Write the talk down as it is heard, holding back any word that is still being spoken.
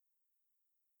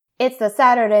It's the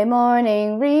Saturday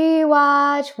morning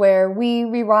rewatch where we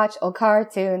rewatch old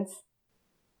cartoons.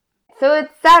 So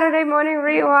it's Saturday morning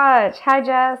rewatch. Hi,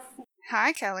 Jess.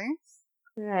 Hi, Kelly.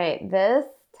 Right, this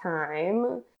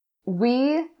time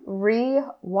we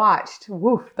rewatched.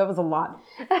 Woof, that was a lot.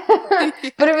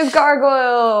 But it was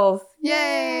Gargoyles.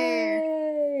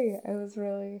 Yay! It was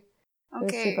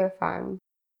Okay. super fun.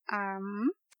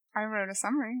 I wrote a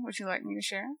summary. Would you like me to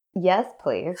share? Yes,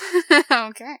 please.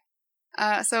 Okay.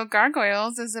 So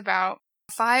Gargoyles is about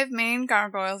 5 main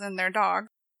gargoyles and their dog.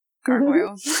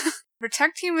 Gargoyles.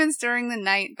 Protect humans during the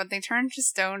night, but they turn to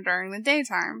stone during the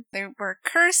daytime. They were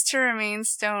cursed to remain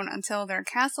stone until their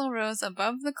castle rose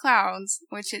above the clouds,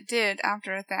 which it did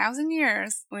after 1,000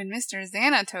 years when Mr.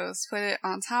 Xanatos put it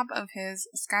on top of his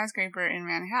skyscraper in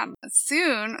Manhattan.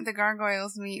 Soon, the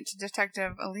gargoyles meet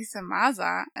Detective Elisa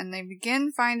Maza, and they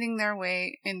begin finding their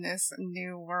way in this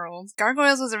new world.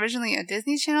 Gargoyles was originally a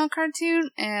Disney Channel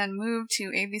cartoon and moved to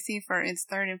ABC for its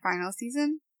 3rd and final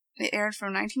season. It aired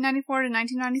from 1994 to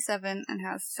 1997 and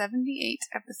has 78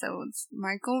 episodes.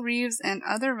 Michael Reeves and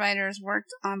other writers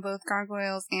worked on both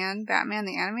Gargoyles and Batman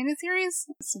the Animated Series,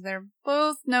 so they're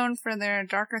both known for their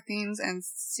darker themes and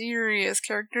serious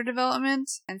character development.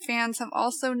 And fans have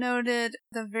also noted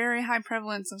the very high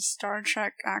prevalence of Star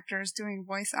Trek actors doing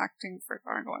voice acting for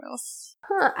Gargoyles.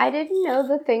 Huh, I didn't know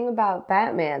the thing about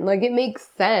Batman. Like, it makes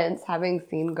sense having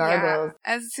seen Gargoyles.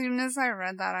 Yeah, as soon as I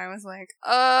read that, I was like,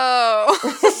 oh!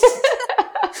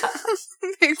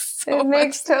 It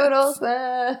makes total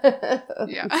sense.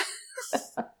 Yeah.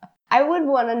 I would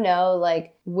want to know,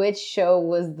 like, which show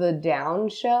was the down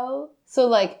show. So,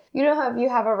 like, you know how if you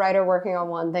have a writer working on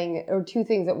one thing or 2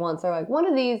 things at once, they're like, one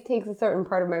of these takes a certain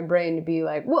part of my brain to be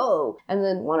like, whoa. And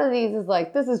then one of these is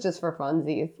like, this is just for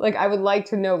funsies. Like, I would like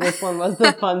to know which one was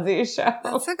the funsies show.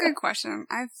 That's a good question.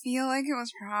 I feel like it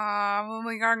was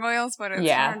probably Gargoyles, but it's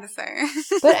hard to say.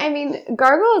 But, I mean,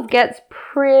 Gargoyles gets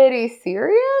pretty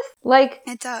serious. Like,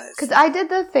 it does. Because I did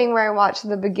the thing where I watched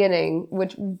the beginning,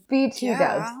 which BT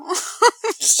does.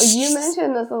 You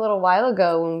mentioned this a little while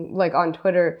ago, when, like, on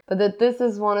Twitter, but that this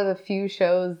is one of the few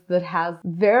shows that has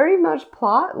very much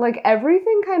plot. Like,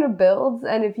 everything kind of builds,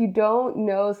 and if you don't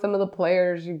know some of the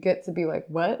players, you get to be like,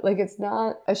 what? Like, it's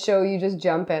not a show you just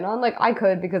jump in on. Like, I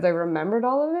could because I remembered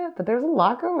all of it, but there's a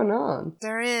lot going on.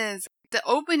 There is. The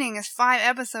opening is 5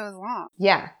 episodes long.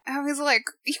 Yeah. I was like,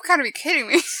 you gotta be kidding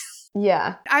me.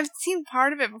 Yeah. I've seen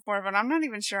part of it before, but I'm not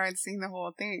even sure I'd seen the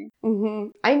whole thing.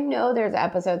 I know there's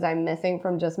episodes I'm missing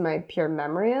from just my pure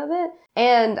memory of it.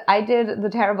 And I did the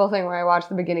terrible thing where I watched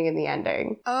the beginning and the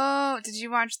ending. Oh, did you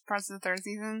watch parts of the 3rd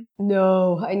season?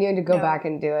 No, I need to go back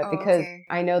and do it because okay.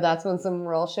 I know that's when some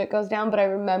real shit goes down, but I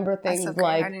remember things okay.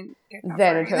 like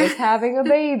Xanatos having a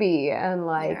baby and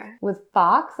like with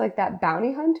Fox, like that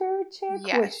bounty hunter chick,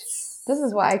 which this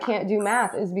is why I can't do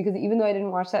math, is because even though I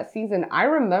didn't watch that season, I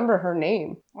remember her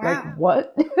name. Wow. Like,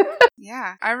 what?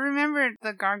 Yeah, I remembered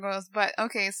the Gargoyles, but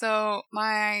okay, so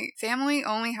my family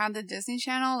only had the Disney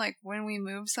Channel, like, when we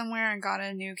moved somewhere and got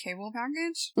a new cable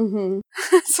package.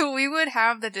 So we would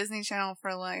have the Disney Channel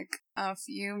for, like, a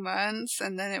few months,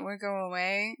 and then it would go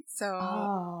away. So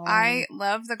I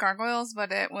love the Gargoyles,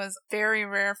 but it was very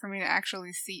rare for me to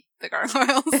actually see the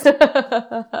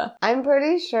Gargoyles. I'm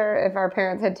pretty sure if our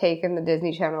parents had taken the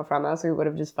Disney Channel from us, we would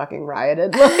have just fucking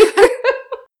rioted.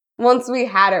 Once we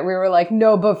had it, we were like,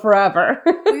 no, but forever.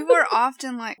 We were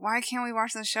often like, why can't we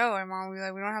watch the show? And Mom would be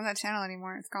like, we don't have that channel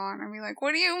anymore. It's gone. I'd be like,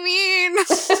 what do you mean?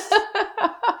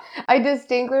 I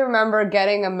distinctly remember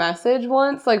getting a message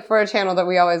once, like for a channel that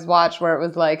we always watch, where it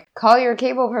was like, call your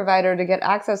cable provider to get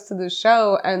access to the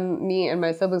show. And me and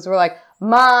my siblings were like,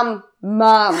 Mom,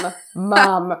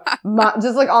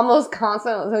 just like almost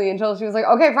constantly until she was like,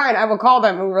 okay, fine, I will call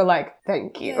them. And we were like,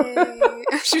 thank you.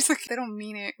 She was like, they don't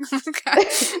mean it.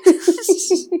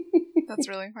 That's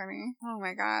really funny. Oh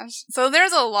my gosh. So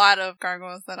there's a lot of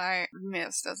Gargoyles that I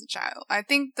missed as a child. I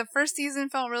think the first season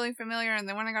felt really familiar, and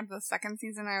then when I got to the 2nd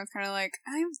season, I was kind of like,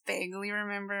 I vaguely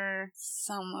remember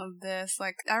some of this.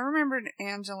 Like, I remembered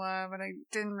Angela, but I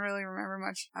didn't really remember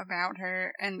much about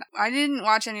her. And I didn't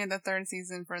watch any of the 3rd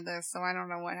season for this, so I don't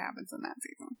know what happens in that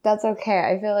season. That's okay.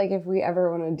 I feel like if we ever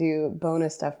want to do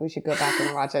bonus stuff, we should go back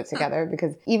and watch it together,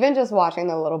 because even just watching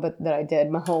the little bit that I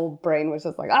did, my whole brain was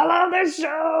just like, I love this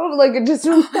show! Like, it just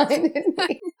reminded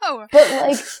me. No. But,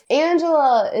 like,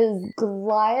 Angela is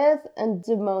Goliath and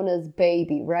Damona's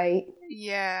baby, right?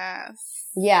 Yes.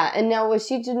 Yeah, and now was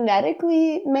she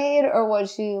genetically made, or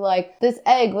was she like, this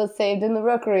egg was saved in the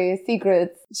Rookery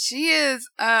Secrets? She is,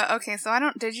 okay,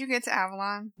 so did you get to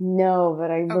Avalon? No,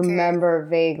 but I remember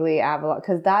vaguely Avalon,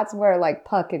 because that's where, like,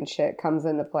 Puck and shit comes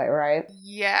into play, right?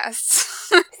 Yes.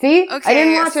 See? Okay. I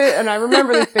didn't watch it, and I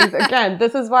remember these things. Again,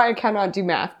 this is why I cannot do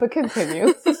math, but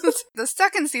continue. The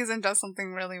second season does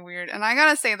something really weird. And I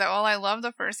gotta say that while I love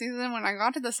the first season, when I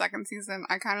got to the second season,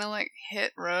 I kind of like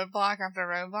hit roadblock after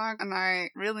roadblock, and I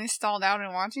really stalled out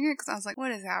in watching it because I was like,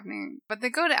 what is happening? But they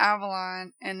go to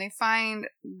Avalon, and they find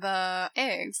the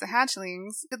eggs, the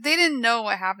hatchlings. But they didn't know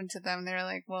what happened to them. They were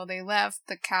like, well, they left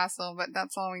the castle, but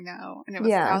that's all we know. And it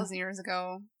was 1,000 years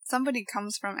ago. Somebody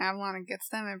comes from Avalon and gets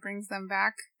them and brings them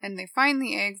back, and they find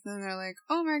the eggs, and they're like,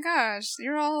 oh my gosh,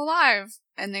 you're all alive.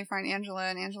 And they find Angela,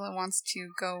 and Angela wants to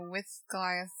go with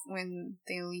Goliath when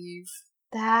they leave.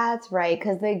 That's right,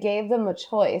 because they gave them a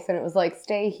choice, and it was like,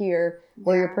 stay here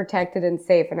where you're protected and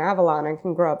safe in Avalon and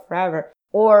can grow up forever.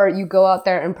 Or you go out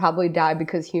there and probably die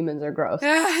because humans are gross.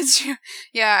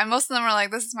 Yeah, and most of them were like,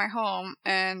 this is my home.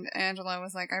 And Angela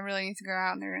was like, I really need to go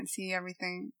out there and see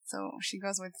everything. So she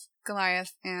goes with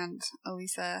Goliath and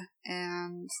Elisa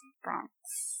and Bronx.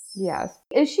 Yes.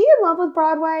 Is she in love with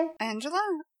Broadway? Angela?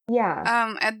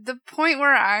 Yeah. At the point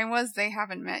where I was, they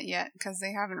haven't met yet because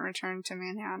they haven't returned to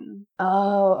Manhattan.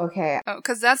 Oh, okay. Oh,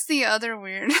 because that's the other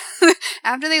weird.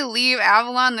 After they leave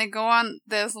Avalon, they go on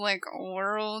this like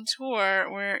world tour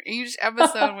where each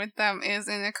episode with them is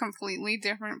in a completely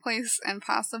different place and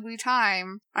possibly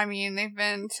time. I mean, they've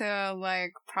been to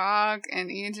like Prague and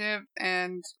Egypt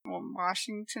and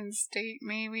Washington State,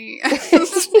 maybe.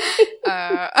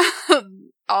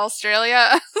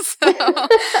 Australia. So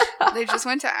they just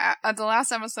went to the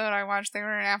last episode I watched. They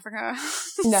were in Africa.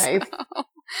 Nice. So,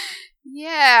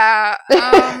 yeah.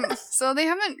 So they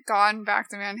haven't gone back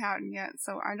to Manhattan yet.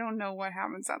 So I don't know what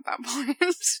happens at that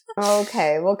point.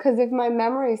 Okay. Well, because if my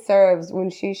memory serves, when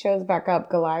she shows back up,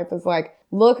 Goliath is like,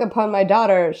 "Look upon my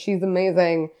daughter. She's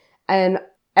amazing." And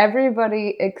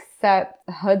everybody except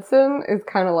Hudson is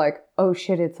kind of like, "Oh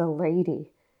shit, it's a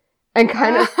lady." And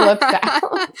kind of flips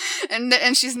out.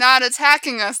 And she's not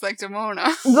attacking us like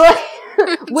Demona.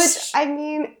 Which, I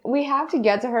mean, we have to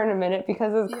get to her in a minute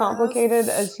because as complicated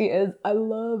as she is, I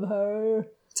love her.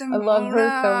 Demona. I love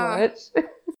her so much.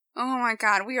 Oh my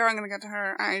god, we are going to get to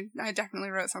her. I definitely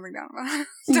wrote something down about her.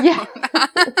 Yeah.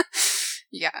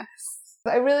 Yes.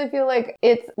 I really feel like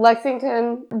it's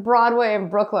Lexington, Broadway,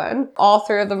 and Brooklyn. All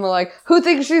three of them are like, who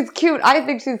thinks she's cute? I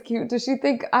think she's cute. Does she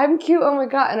think I'm cute? Oh my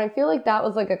god. And I feel like that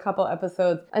was like a couple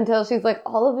episodes until she's like,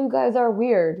 all of you guys are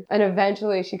weird. And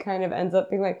eventually she kind of ends up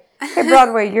being like, hey,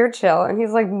 Broadway, you're chill. And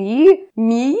he's like, me?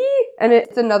 Me? And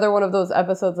it's another one of those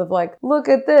episodes of like, look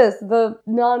at this. The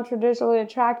non-traditionally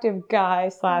attractive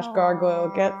guy /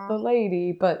 gargoyle gets the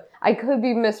lady. But I could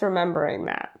be misremembering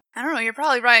that. I don't know, you're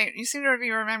probably right. You seem to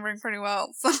be remembering pretty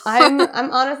well. So. I'm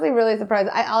honestly really surprised.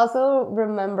 I also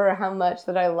remember how much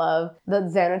that I love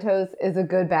that Xanatos is a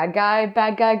good bad guy,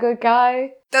 good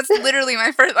guy. That's literally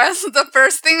that's the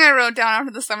first thing I wrote down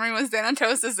after the summary was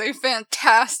Xanatos is a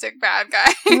fantastic bad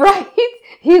guy. Right?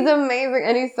 He's amazing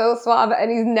and he's so suave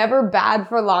and he's never bad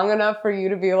for long enough for you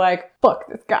to be like, fuck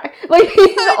this guy. Like,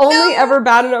 he's only ever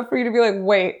bad enough for you to be like,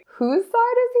 wait, whose side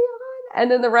is he on? And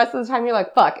then the rest of the time you're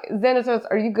like, fuck, Xanatos,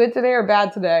 are you good today or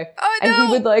bad today? Oh, no. And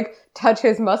he would like touch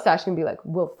his mustache and be like,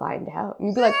 we'll find out. And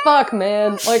you'd be like, fuck,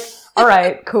 man. Like, all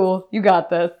right, cool. You got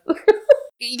this.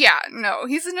 Yeah, no,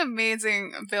 he's an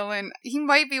amazing villain. He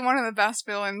might be one of the best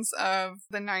villains of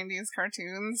the 90s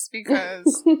cartoons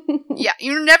because, yeah,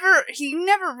 you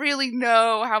never really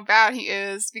know how bad he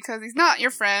is because he's not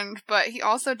your friend, but he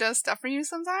also does stuff for you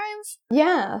sometimes.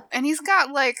 Yeah. And he's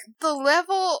got, like, the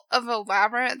level of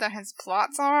elaborate that his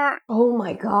plots are. Oh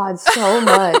my god, so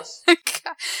much.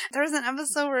 There's an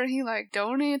episode where he, like,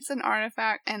 donates an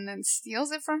artifact and then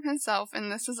steals it from himself,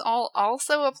 and this is all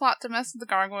also a plot to mess with the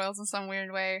gargoyles in some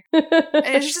weird way. And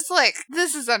it's just like,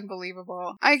 this is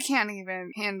unbelievable. I can't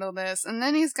even handle this. And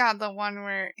then he's got the one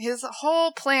where his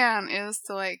whole plan is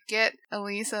to like get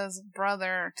Elisa's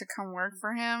brother to come work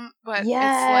for him. But it's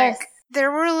like, there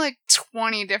were like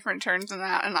 20 different turns in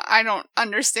that, and I don't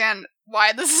understand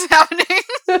why this is happening.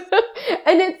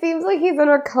 And it seems like he's in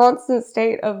a constant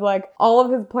state of like, all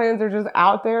of his plans are just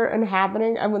out there and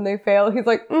happening, and when they fail, he's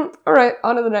like, alright,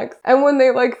 on to the next. And when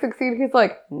they like succeed, he's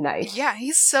like, nice. Yeah,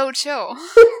 he's so chill.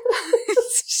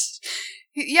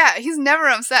 Yeah, he's never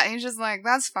upset. He's just like,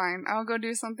 that's fine. I'll go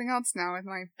do something else now with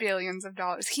my billions of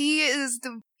dollars.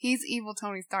 He's evil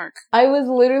Tony Stark. I was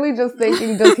literally just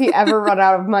thinking, does he ever run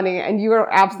out of money? And you are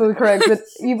absolutely correct that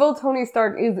evil Tony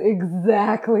Stark is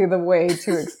exactly the way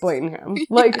to explain him.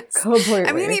 Like, completely.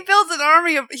 I mean, he builds an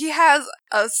army he has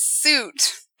a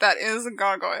suit that is a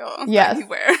gargoyle yes. that he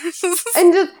wears.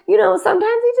 And just,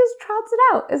 sometimes he just trots it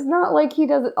out. It's not like he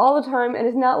does it all the time, and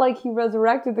it's not like he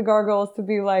resurrected the gargoyles to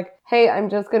be like, hey, I'm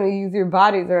just going to use your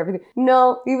bodies or everything.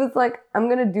 No, he was like, I'm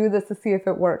going to do this to see if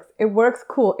it works. It works,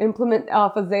 cool. Implement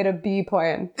Alpha Zeta B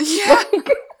plan. Yeah.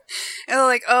 And they're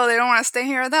like, oh, they don't want to stay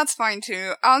here? That's fine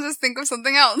too. I'll just think of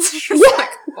something else. Like,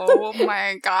 oh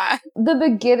my god. The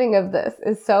beginning of this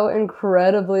is so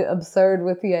incredibly absurd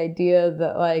with the idea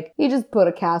that, like, he just put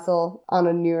a castle on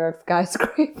a New York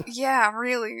skyscraper. Yeah,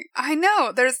 really. I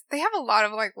know. They have a lot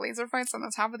of, like, laser fights on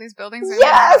the top of these buildings.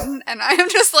 Yes! And I am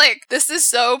just like, this is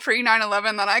so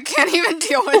pre-9/11 that I can't even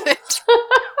deal with it.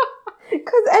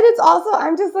 And it's also,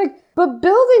 I'm just like, but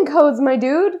building codes, my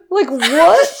dude? Like,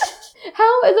 what?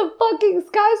 How is a fucking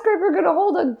skyscraper gonna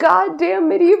hold a goddamn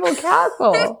medieval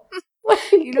castle?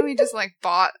 He just, like,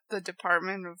 bought the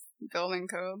Department of Building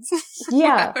Codes.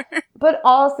 Yeah. But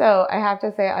also, I have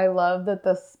to say, I love that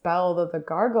the spell that the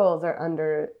gargoyles are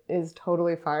under is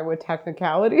totally fine with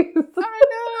technicalities. I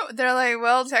know. They're like,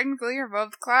 well, technically you're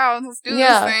above the clouds. Let's do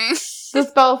this thing. The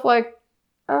spell's like,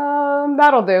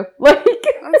 that'll do. Like,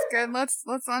 that's good. Let's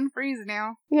unfreeze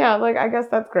now. Yeah, like, I guess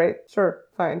that's great. Sure,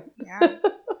 fine. Yeah.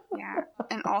 Yeah.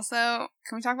 And also,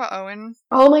 can we talk about Owen?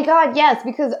 Oh my god, yes,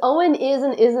 because Owen is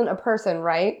and isn't a person,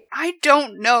 right? I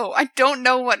don't know. I don't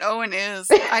know what Owen is.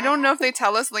 I don't know if they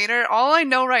tell us later. All I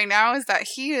know right now is that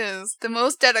he is the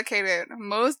most dedicated,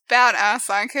 most badass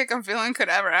sidekick a villain could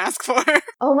ever ask for.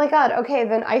 Oh my god, okay,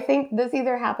 then I think this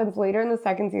either happens later in the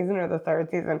second season or the third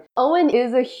season. Owen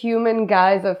is a human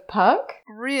guise of Puck.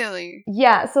 Really?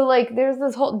 Yeah, so, like, there's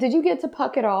this whole... Did you get to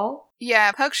Puck at all?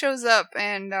 Yeah, Puck shows up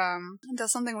and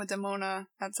does something with Demona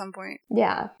at some point.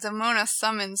 Yeah. Demona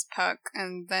summons Puck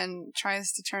and then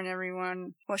tries to turn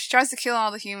everyone... Well, she tries to kill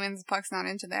all the humans. Puck's not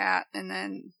into that. And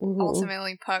then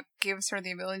ultimately Puck gives her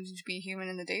the ability to be human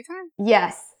in the daytime?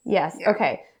 Yes. Yeah.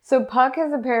 Okay. So Puck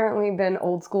has apparently been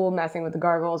old school messing with the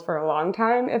gargoyles for a long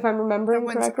time, if I'm remembering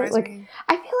correctly. Like,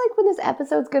 I feel like when this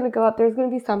episode's going to go up, there's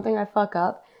going to be something I fuck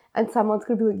up and someone's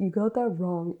going to be like, you got that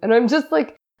wrong. And I'm just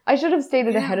like... I should have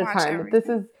stated ahead of time that this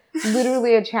is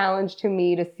literally a challenge to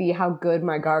me to see how good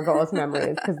my gargoyles memory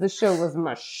is, because this show was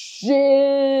my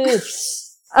shit.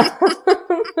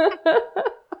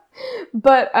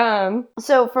 But,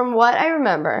 so from what I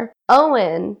remember,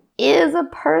 Owen is a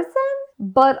person,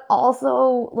 but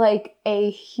also, like,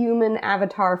 a human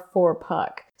avatar for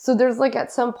Puck. So there's, like,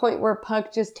 at some point where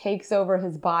Puck just takes over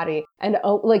his body, and,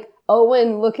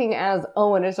 Owen looking as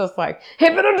Owen is just like,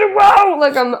 hip it into whoa!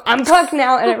 Like, I'm Puck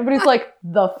now, and everybody's like,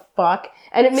 the fuck?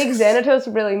 And it makes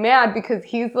Xanatos really mad because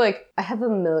he's like, I have a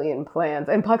million plans.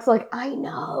 And Puck's like, I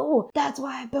know! That's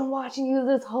why I've been watching you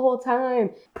this whole time.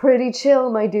 Pretty chill,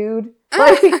 my dude.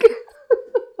 Like,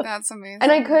 that's amazing.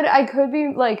 And I could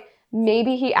be like,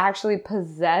 maybe he actually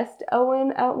possessed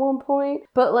Owen at one point,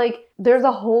 but, like, there's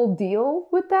a whole deal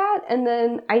with that. And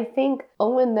then I think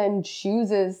Owen then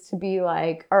chooses to be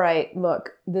like, all right,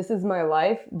 look, this is my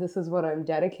life. This is what I'm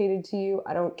dedicated to you.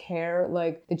 I don't care,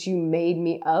 like, that you made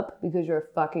me up because you're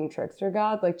a fucking trickster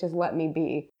god. Like, just let me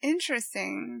be.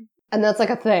 Interesting. And that's, like,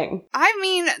 a thing. I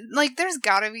mean, like, there's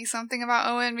gotta be something about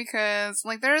Owen because,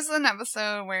 like, there's an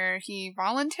episode where he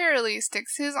voluntarily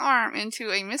sticks his arm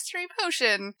into a mystery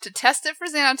potion to test it for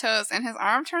Xanatos, and his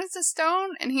arm turns to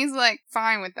stone, and he's, like,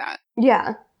 fine with that.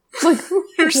 Yeah. Like,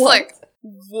 you're just like,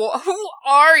 who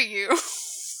are you?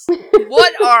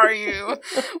 What are you?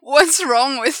 What's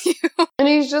wrong with you? And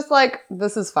he's just like,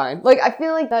 this is fine. Like, I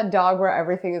feel like that dog where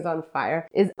everything is on fire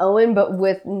is Owen, but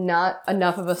with not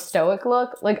enough of a stoic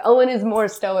look. Like, Owen is more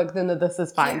stoic than the this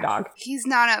is fine dog. He's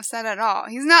not upset at all.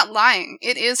 He's not lying.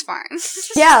 It is fine.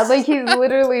 Yeah, like, he's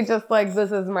literally just like,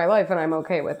 this is my life and I'm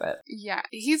okay with it. Yeah,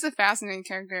 he's a fascinating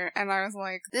character. And I was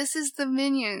like, this is the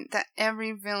minion that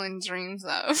every villain dreams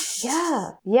of.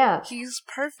 Yeah. He's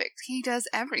perfect. He does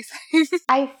everything.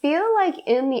 I feel like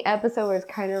in the episode where it's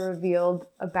kind of revealed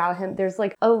about him, there's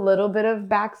like a little bit of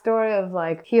backstory of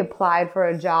like, he applied for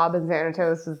a job and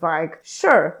Xanatos was like,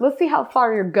 sure, let's see how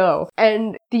far you go.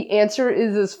 And the answer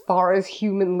is as far as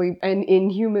humanly and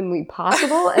inhumanly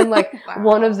possible. And like, wow.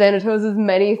 One of Xanatos'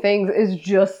 many things is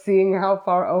just seeing how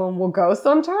far Owen will go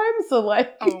sometimes. So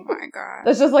like, oh my god.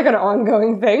 That's just like an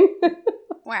ongoing thing.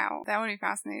 Wow, that would be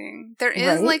fascinating. There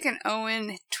is like an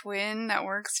Owen twin that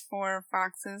works for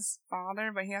Fox's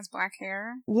father, but he has black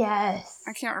hair. Yes.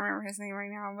 I can't remember his name right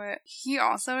now, but he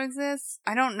also exists.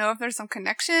 I don't know if there's some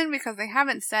connection because they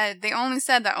haven't said, they only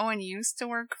said that Owen used to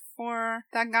work for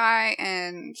that guy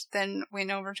and then went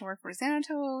over to work for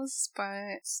Xanatos, but...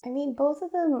 I mean, both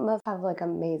of them must have, like,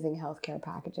 amazing healthcare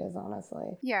packages, honestly.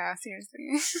 Yeah,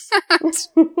 seriously.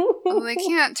 Although they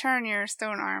can't turn your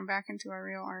stone arm back into a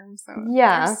real arm, so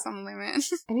there's some limit.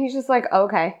 And he's just like,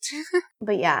 okay.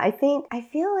 But yeah, I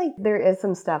feel like there is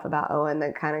some stuff about Owen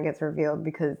that kind of gets revealed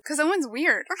because Owen's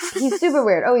weird. He's super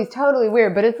weird. Oh, he's totally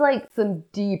weird, but it's like some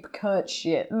deep cut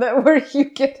shit that where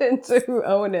you get into who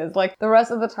Owen is. Like, the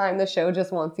rest of the time, the show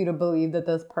just wants you to believe that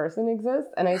this person exists.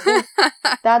 And I think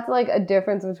that's like a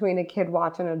difference between a kid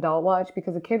watch and an adult watch,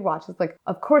 because a kid watch is like,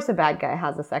 of course a bad guy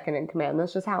has a second in command.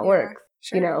 That's just how it works.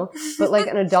 Sure. You know, but like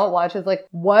an adult watch is like,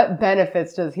 what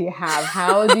benefits does he have?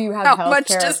 How do you have How healthcare? much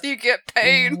does he get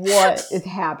paid? What is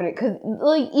happening? Because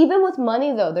like even with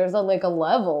money though, there's a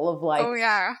level of like, oh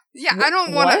yeah, I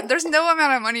don't want to. There's no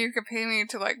amount of money you could pay me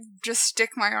to like just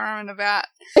stick my arm in a vat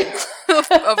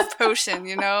of potion.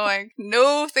 You know, like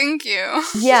no, thank you.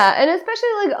 Yeah, and especially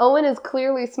like Owen is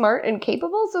clearly smart and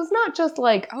capable, so it's not just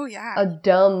like a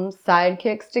dumb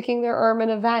sidekick sticking their arm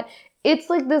in a vat.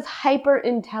 It's like this hyper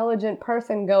intelligent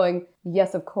person going,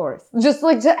 yes, of course. Just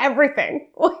like to everything.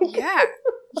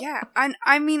 Yeah. And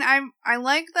I mean, I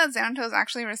like that Xanatos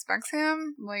actually respects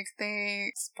him. Like,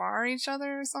 they spar each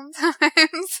other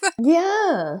sometimes.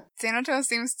 Yeah. Xanatos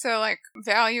seems to, like,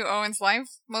 value Owen's life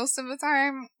most of the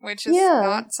time, which is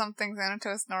not something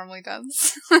Xanatos normally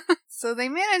does. So they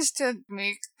managed to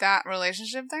make that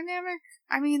relationship dynamic.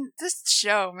 I mean, this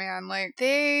show, man, like,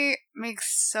 they make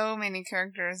so many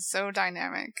characters so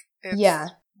dynamic.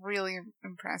 It's really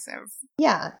impressive.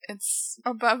 Yeah. It's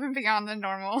above and beyond the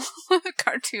normal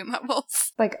cartoon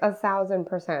levels. Like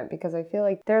 1,000%, because I feel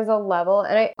like there's a level,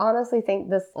 and I honestly think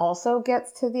this also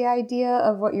gets to the idea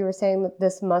of what you were saying, that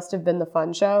this must have been the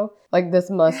fun show. Like,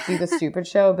 this must be the stupid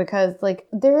show, because, like,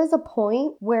 there is a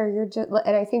point where you're just,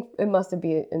 and I think it must have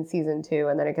been in season 2,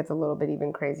 and then it gets a little bit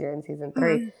even crazier in season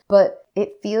 3, but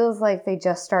it feels like they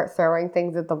just start throwing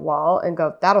things at the wall and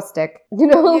go, that'll stick, you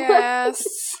know? Yes.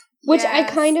 Which I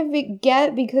kind of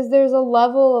get, because there's a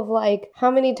level of, like,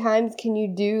 how many times can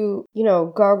you do, you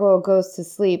know, Gargoyle goes to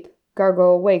sleep,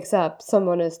 Gargoyle wakes up,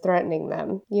 someone is threatening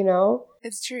them, you know?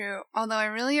 It's true. Although I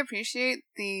really appreciate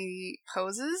the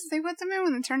poses they put them in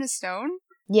when they turn to stone.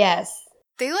 Yes.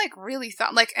 They, like, really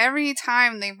thought, like, every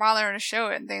time they bother to show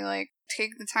it, they, like,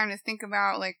 take the time to think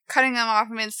about, like, cutting them off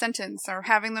mid-sentence, or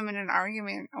having them in an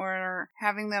argument, or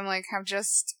having them, like, have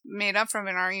just made up from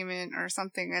an argument or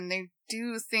something, and they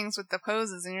do things with the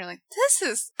poses, and you're like, this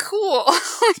is cool.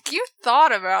 Like, you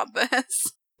thought about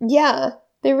this. Yeah,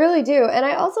 they really do. And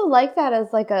I also like that as,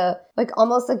 like,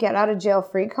 almost a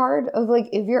get-out-of-jail-free card of, like,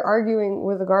 if you're arguing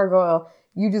with a gargoyle,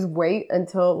 you just wait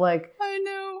until, like, I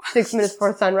know, 6 minutes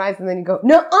before sunrise, and then you go,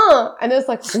 nuh-uh! And it's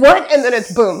like, what? And then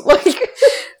it's boom. Like...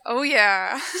 Oh,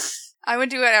 yeah. I would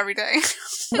do it every day.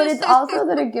 But it's also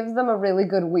that it gives them a really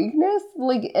good weakness,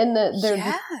 like, in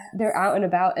that they're out and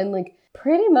about, and, like,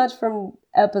 pretty much from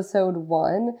episode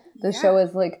 1, the show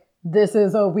is like, this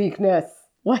is a weakness.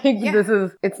 Like,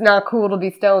 it's not cool to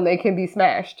be stoned, they can be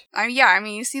smashed. I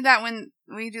mean, you see that when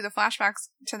we do the flashbacks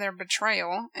to their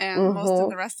betrayal, and most of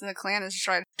the rest of the clan is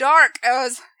destroyed. Dark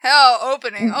as hell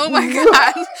opening. Oh my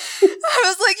god. I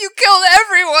was like, you killed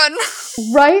everyone.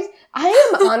 Right? I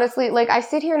am honestly, like, I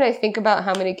sit here and I think about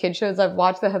how many kid shows I've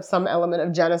watched that have some element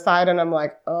of genocide, and I'm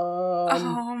like,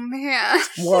 oh man.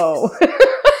 Whoa.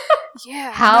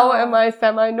 Yeah. How am I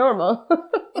semi-normal?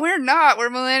 We're not. We're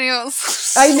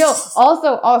millennials. I know.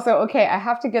 Also, okay, I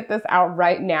have to get this out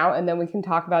right now, and then we can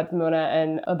talk about Demona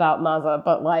and about Maza,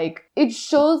 but, like, it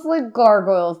shows, like,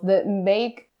 gargoyles that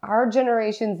make our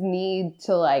generation's need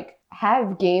to, like,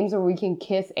 have games where we can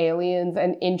kiss aliens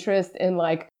and interest in,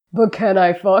 like, but can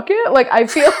I fuck it? Like, I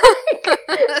feel like...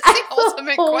 That's the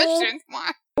ultimate question. Come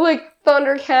on. Like,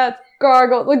 Thundercats,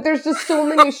 Gargoyle, like, there's just so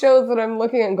many shows that I'm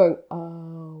looking at and going,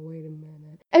 oh, wait a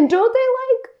minute. And don't they,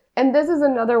 like... And this is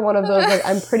another one of those, like,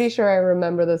 I'm pretty sure I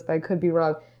remember this, but I could be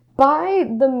wrong. By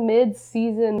the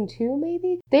mid-season 2,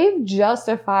 maybe, they've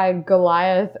justified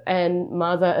Goliath and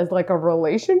Maza as, like, a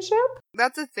relationship.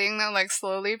 That's a thing that, like,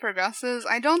 slowly progresses.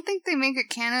 I don't think they make it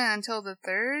canon until the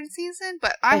 3rd season,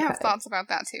 but I have thoughts about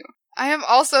that, too. I have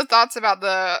also thoughts about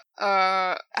the,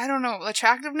 I don't know,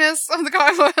 attractiveness of the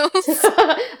gargoyles.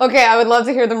 Okay, I would love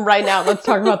to hear them right now. Let's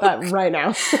talk about that right now.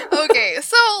 Okay,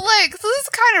 so this is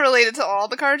kind of related to all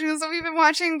the cartoons that we've been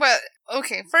watching, but,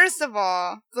 okay, first of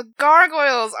all, the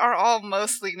gargoyles are all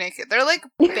mostly naked. They're, like,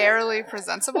 barely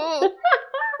presentable.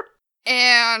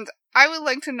 And I would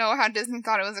like to know how Disney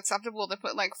thought it was acceptable to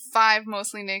put, like, 5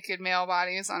 mostly naked male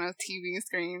bodies on a TV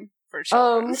screen for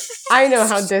children. I know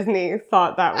how Disney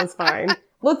thought that was fine.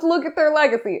 Let's look at their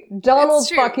legacy. Donald It's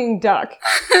true. fucking Duck.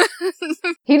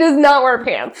 He does not wear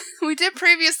pants. We did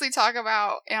previously talk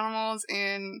about animals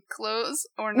in clothes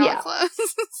or not Yeah.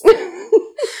 clothes.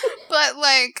 But,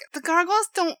 like, the gargoyles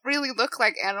don't really look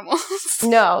like animals.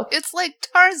 No. It's like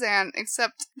Tarzan,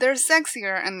 except they're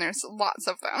sexier and there's lots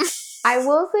of them. I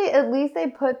will say at least they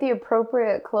put the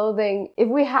appropriate clothing. If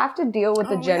we have to deal with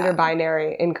the gender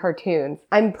binary in cartoons,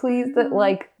 I'm pleased that,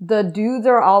 like, the dudes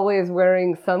are always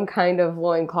wearing some kind of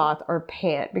loincloth or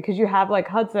pant, because you have, like,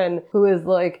 Hudson, who is,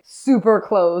 like, super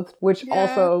clothed, which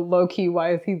also, low-key,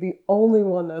 why is he the only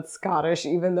one that's Scottish,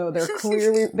 even though they're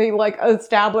clearly, they, like,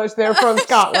 established they're from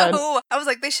Scotland. No. I was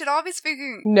like, they should all be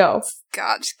speaking No.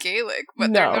 Scotch Gaelic,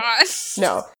 but they're not.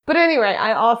 No. But anyway,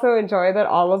 I also enjoy that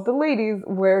all of the ladies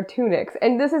wear tunics.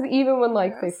 And this is even when,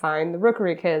 like, they find the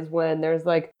Rookery Kids, when there's,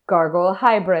 like, gargoyle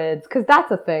hybrids. Because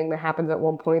that's a thing that happens at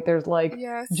one point. There's, like,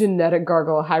 genetic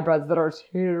gargoyle hybrids that are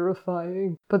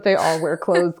terrifying. But they all wear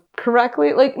clothes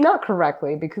correctly. Like, not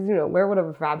correctly, because, you know, wear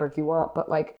whatever fabric you want. But,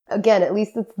 like, again, at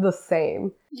least it's the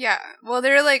same. Yeah. Well,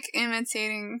 they're, like,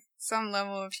 imitating some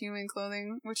level of human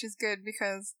clothing, which is good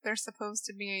because they're supposed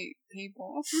to be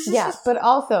people. Yeah, but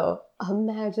also,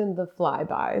 imagine the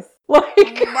flybys. Like,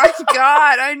 oh my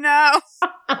god, I know.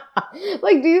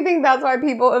 Like, do you think that's why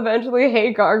people eventually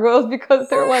hate gargoyles? Because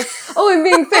they're like, oh, I'm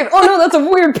being saved. Oh no, that's a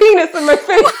weird penis in my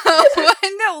face.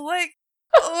 I know, like,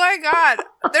 oh my god.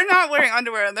 They're not wearing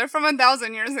underwear. They're from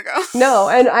 1,000 years ago. No,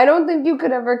 and I don't think you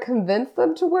could ever convince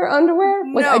them to wear underwear.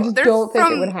 Like, No, I just they're don't think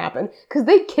it would happen. Because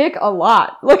they kick a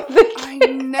lot. Like, I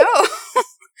know.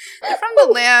 They're from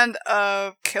the land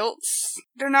of kilts.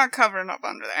 They're not covering up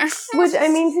under there. Which, I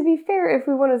mean, to be fair, if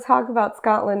we want to talk about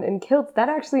Scotland and kilts, that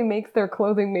actually makes their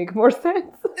clothing make more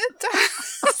sense. It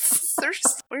does. They're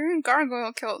just wearing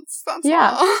gargoyle kilts. That's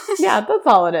Yeah. all. Yeah, that's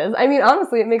all it is. I mean,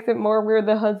 honestly, it makes it more weird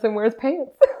that Hudson wears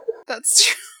pants. That's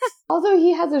true. Also,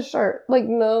 he has a shirt. Like,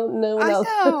 no one else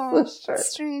know. has a shirt. It's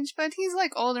strange, but he's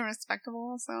like old and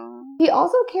respectable, so. He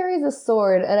also carries a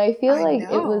sword, and I feel like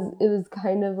know. it was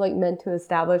kind of like meant to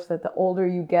establish that the older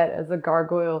you get as a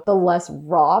gargoyle, the less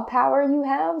raw power you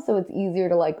have, so it's easier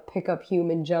to like pick up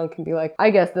human junk and be like, I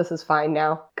guess this is fine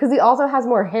now. Because he also has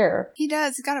more hair. He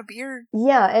does. He's got a beard.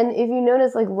 Yeah, and if you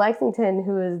notice, like Lexington,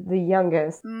 who is the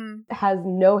youngest, has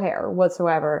no hair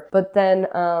whatsoever. But then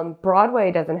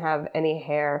Broadway doesn't have any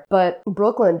hair, but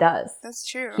Brooklyn does. That's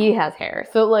true. He has hair.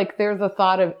 So, like, there's a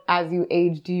thought of, as you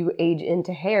age, do you age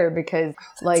into hair? Because,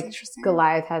 like,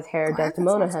 Goliath has hair,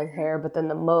 Desdemona has hair, but then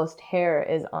the most hair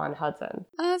is on Hudson.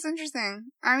 Oh, that's interesting.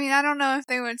 I mean, I don't know if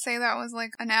they would say that was,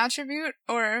 like, an attribute,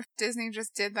 or if Disney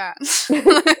just did that.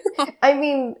 I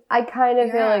mean, I kind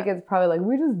of feel like it's probably like,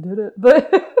 we just did it,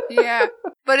 but... Yeah,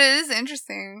 but it is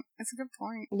interesting. It's a good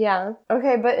point. Yeah.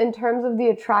 Okay, but in terms of the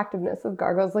attractiveness of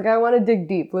gargoyles, like, I want to dig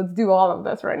deep. Let's do all of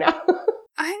this right now.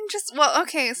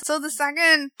 Okay, so the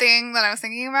second thing that I was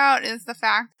thinking about is the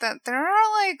fact that there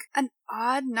are, like, an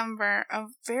odd number of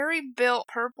very built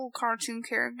purple cartoon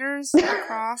characters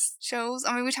across shows.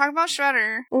 I mean, we talk about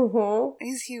Shredder. Mm-hmm.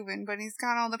 He's human, but he's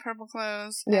got all the purple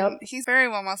clothes. Yep. And he's very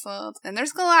well muscled. Then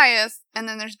there's Goliath, and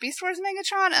then there's Beast Wars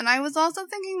Megatron, and I was also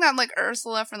thinking that, like,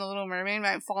 Ursula from The Little Mermaid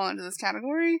might fall into this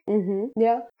category. Mm-hmm.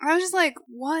 Yeah. I was just like,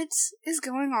 what is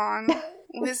going on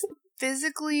with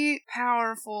physically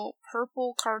powerful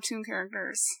purple cartoon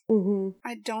characters? Mm-hmm.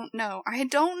 I don't know. I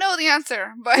don't know the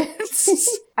answer, but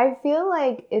I feel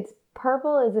like it's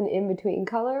purple is an in-between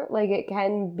color. Like, it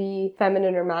can be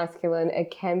feminine or masculine.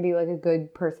 It can be, like, a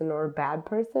good person or a bad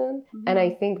person. Mm-hmm. And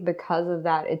I think because of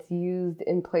that, it's used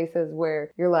in places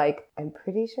where you're like, I'm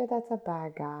pretty sure that's a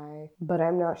bad guy, but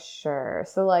I'm not sure.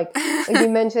 So, like you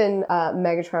mentioned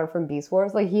Megatron from Beast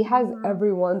Wars. Like, he has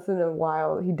every once in a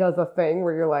while, he does a thing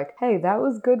where you're like, hey, that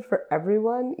was good for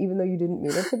everyone, even though you didn't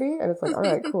mean it to be. And it's like, all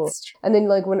right, cool. And then,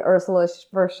 like, when Ursula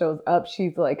first shows up,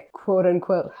 she's, like,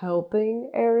 quote-unquote helping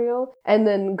Ariel. And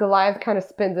then Goliath kind of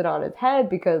spins it on his head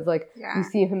because, like, you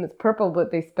see him as purple,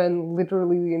 but they spend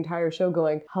literally the entire show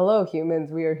going, hello,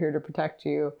 humans, we are here to protect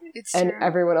you. It's and true.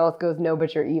 Everyone else goes, no,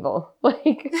 but you're evil.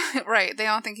 Like, right, they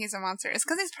don't think he's a monster. It's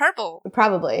because he's purple.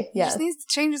 Probably, yes. He just needs to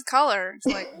change his color.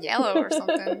 It's like yellow or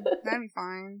something. That'd be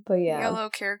fine. But yeah. Yellow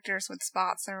characters with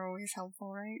spots are always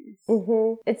helpful, right?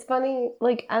 Mm-hmm. It's funny,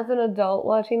 like, as an adult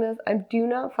watching this, I do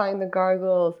not find the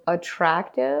gargoyles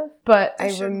attractive, but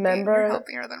I remember... You're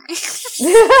healthier than me.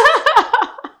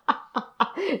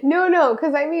 No,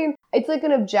 because I mean, it's like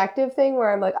an objective thing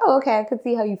where I'm like, oh, okay, I could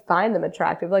see how you find them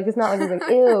attractive. Like, it's not like it's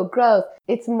like, ew, gross.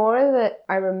 It's more that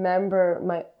I remember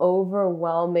my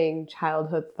overwhelming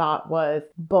childhood thought was,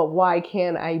 but why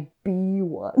can't I be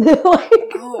one? Like,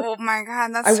 oh my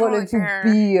god, that's I totally wanted to fair.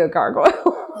 be a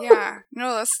gargoyle. Yeah,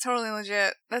 no, that's totally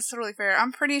legit. That's totally fair.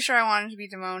 I'm pretty sure I wanted to be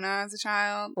Demona as a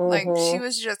child. Like, she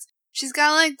was just, she's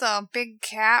got like the big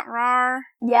cat roar.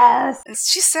 Yes.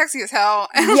 She's sexy as hell.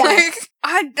 And Yes.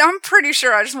 like, I'm pretty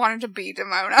sure I just wanted to be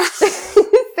Demona.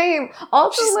 Same.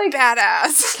 Also, She's like,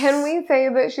 badass. can we say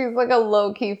that she's like a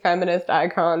low-key feminist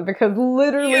icon? Because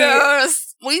literally... Yes!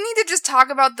 We need to just talk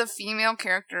about the female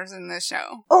characters in this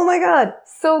show. Oh my god,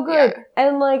 so good. Yeah.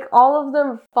 And like all of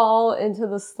them fall into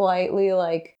the slightly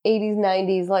like 80s,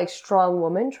 90s like strong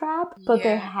woman trap, but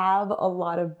they have a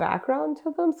lot of background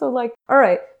to them. So like, all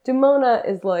right, Demona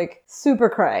is like super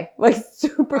cray, like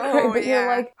super cray, but you're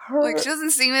like her. Like, she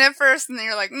doesn't seem it at first, and then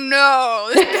you're like, no,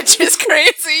 this bitch is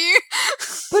crazy.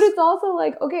 But it's also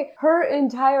like, okay, her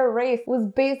entire race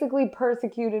was basically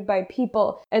persecuted by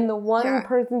people, and the one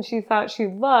person she thought she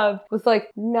loved was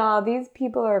like, nah, these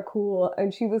people are cool,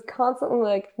 and she was constantly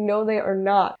like, no, they are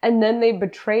not. And then they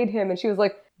betrayed him, and she was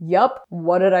like, yup,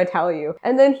 what did I tell you?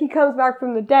 And then he comes back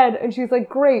from the dead, and she's like,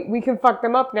 great, we can fuck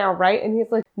them up now, right? And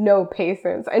he's like, no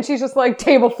patience. And she's just like,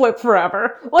 table flip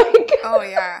forever. Like, oh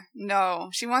yeah, no,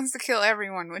 she wants to kill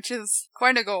everyone, which is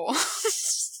quite a goal.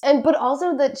 but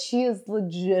also that she is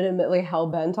legitimately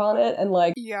hell-bent on it, and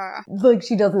like, like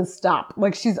she doesn't stop.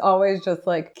 Like, she's always just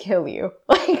like, kill you.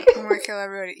 Like, I'm gonna kill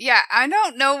everybody. Yeah, I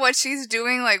don't know what she's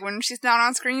doing, like, when she's not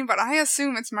on screen, but I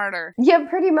assume it's murder. Yeah,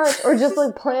 pretty much. Or just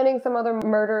like planning some other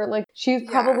murder. Like, she's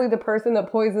probably the person that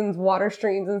poisons water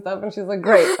streams and stuff, and she's like,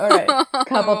 great, alright,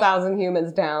 couple thousand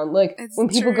humans down. Like, when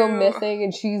people go missing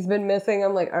and she's been missing,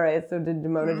 I'm like, alright, so did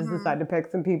Demona just decide to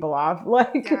pick some people off?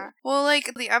 Like, well,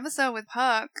 like, the episode with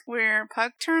Puck, where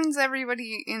Puck turns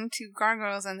everybody into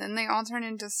gargoyles and then they all turn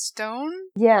into stone.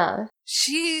 Yeah.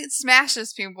 She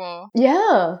smashes people.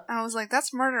 Yeah. I was like,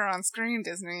 that's murder on screen,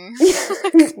 Disney.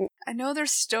 I know they're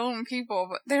stone people,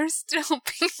 but they're still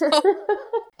people.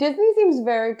 Disney seems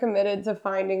very committed to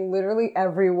finding literally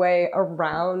every way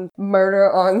around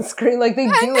murder on screen. Like, they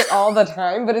do it all the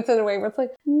time, but it's in a way where it's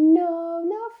like, no,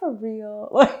 not for real.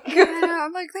 Like, yeah,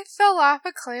 like, they fell off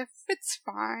a cliff. It's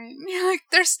fine. You're like,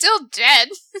 they're still dead.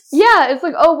 Yeah, it's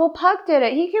like, oh, well, Puck did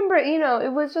it. He can,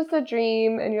 it was just a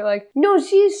dream. And you're like, no,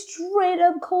 she straight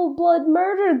up cold blood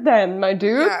murdered them, my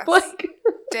dude. Yes. Like,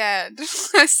 dead.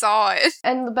 I saw it.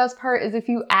 And the best part is if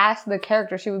you ask the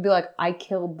character, she would be like, I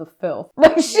killed the filth.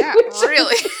 Like, yeah,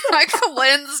 really. I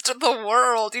cleansed the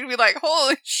world. You'd be like,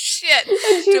 holy shit.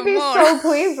 And she'd Demona. be so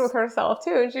pleased with herself,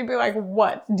 too. And she'd be like,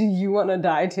 what? Do you want to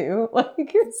die, too?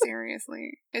 Like,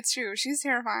 seriously. It's true. She's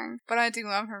terrifying. But I do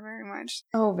love her very much.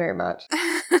 Oh, very much.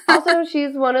 Also,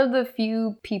 she's one of the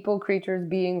few people, creatures,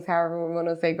 beings, however we want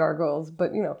to say gargoyles.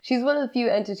 But, she's one of the few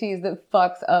entities that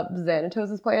fucks up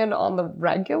Xanatos' plan on the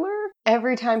regular.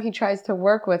 Every time he tries to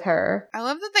work with her. I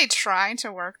love that they try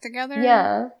to work together.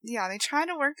 Yeah. Yeah, they try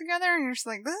to work together and you're just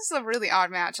like, this is a really odd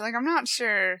match. Like, I'm not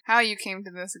sure how you came to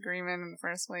this agreement in the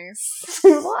first place.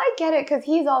 Well, I get it, because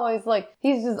he's always like,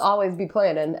 he's just always be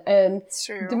planning. And it's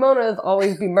true. Demona is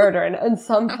always be murdering. And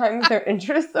sometimes their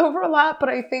interests overlap, but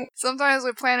I think... sometimes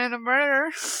we're planning a murder.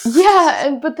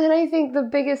 Yeah, but then I think the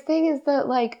biggest thing is that,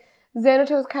 like,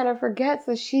 Xanatos kind of forgets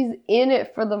that she's in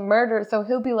it for the murder, so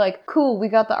he'll be like, cool, we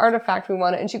got the artifact we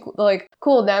wanted, and she's like,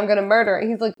 cool, now I'm gonna murder. And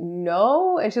he's like,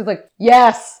 no? And she's like,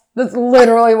 yes, that's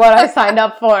literally what I signed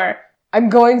up for. I'm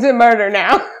going to murder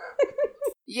now.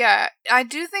 Yeah, I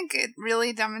do think it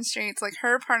really demonstrates, like,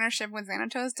 her partnership with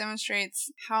Xanatos demonstrates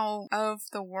how of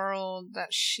the world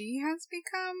that she has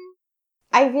become.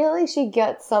 I feel like she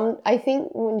gets I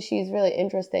think when she's really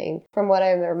interesting, from what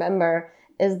I remember,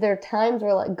 is there times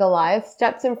where, like, Goliath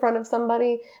steps in front of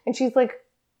somebody and she's like,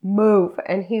 move.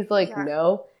 And he's like,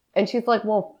 no. And she's like,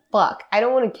 well, fuck. I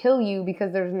don't want to kill you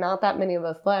because there's not that many of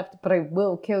us left, but I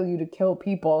will kill you to kill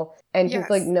people. And he's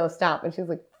like, no, stop. And she's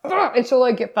like, ugh! And she'll,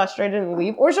 like, get frustrated and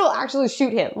leave. Or she'll actually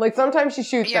shoot him. Like, sometimes she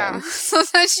shoots him.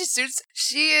 Sometimes she shoots.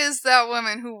 She is that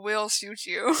woman who will shoot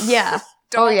you. Yeah.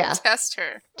 Don't test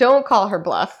her. Don't call her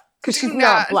bluff. Because she's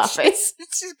not bluffing.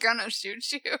 She's gonna shoot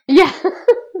you. Yeah.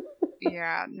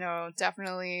 Yeah, no,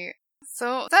 definitely.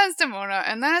 So that is Demona,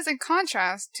 and that is in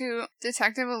contrast to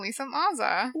Detective Elisa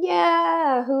Maza.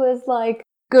 Yeah, who is like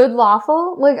good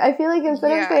lawful. Like, I feel like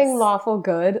instead of saying lawful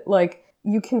good, like,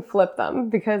 you can flip them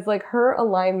because, like, her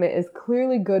alignment is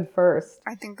clearly good first.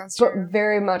 I think that's but true.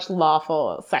 very much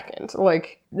lawful second.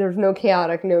 Like, there's no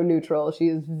chaotic, no neutral. She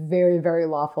is very, very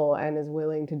lawful and is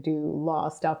willing to do law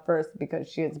stuff first because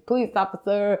she is a police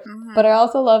officer. Mm-hmm. But I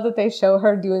also love that they show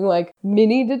her doing, like,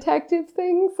 mini detective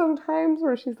things sometimes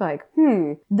where she's like,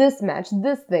 this match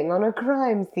this thing on a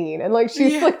crime scene. And, like,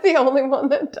 she's, like, the only one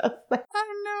that does that.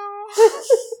 I know.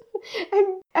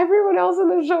 And everyone else in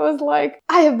the show is like,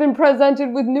 I have been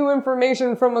presented with new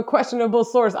information from a questionable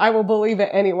source. I will believe it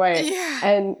anyway. Yeah.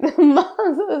 And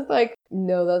Maza is like,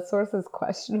 no, that source is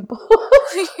questionable.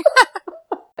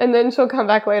 And then she'll come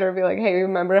back later and be like, hey,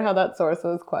 remember how that source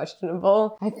was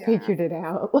questionable? I figured it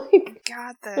out. Like,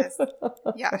 got this.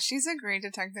 Yeah, she's a great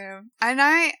detective. And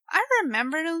I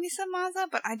remembered Elisa Maza,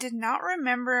 but I did not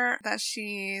remember that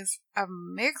she's a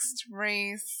mixed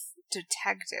race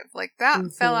detective. Like, that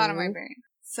fell out of my brain.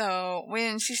 So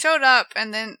when she showed up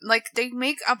and then, like, they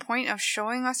make a point of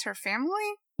showing us her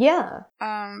family. Yeah.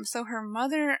 So her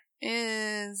mother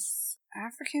is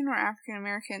African or African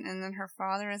American, and then her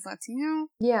father is Latino.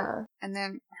 Yeah. And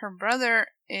then her brother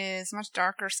is much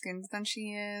darker skinned than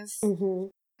she is. Mm-hmm.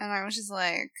 And I was just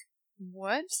like,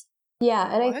 what?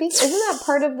 Yeah, and I think, isn't that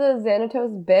part of the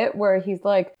Xanatos bit where he's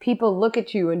like, people look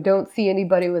at you and don't see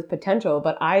anybody with potential,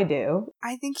 but I do?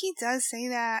 I think he does say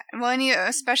that. Well, and he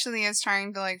especially is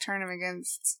trying to, like, turn him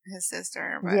against his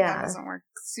sister, but that doesn't work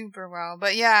super well.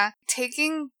 But yeah,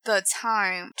 taking the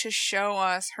time to show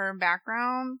us her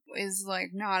background is, like,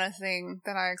 not a thing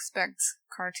that I expect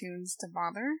cartoons to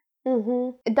bother.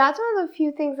 Mm-hmm. That's one of the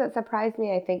few things that surprised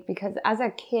me, I think, because as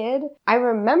a kid, I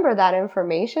remember that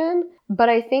information, but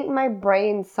I think my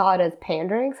brain saw it as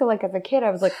pandering. So, like, as a kid,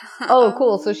 I was like, oh,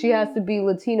 cool. So she has to be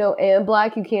Latino and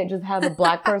Black. You can't just have a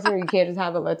Black person or you can't just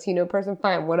have a Latino person.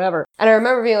 Fine, whatever. And I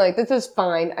remember being like, this is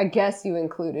fine. I guess you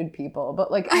included people.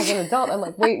 But, like, as an adult, I'm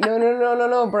like, wait,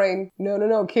 no, brain.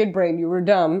 No, kid brain. You were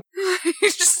dumb.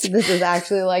 This is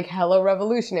actually, like, hella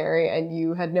revolutionary, and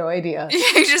you had no idea.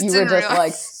 You were just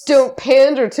like, don't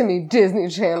pander to me, Disney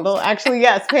Channel. Actually,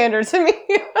 yes, pander to me.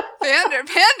 pander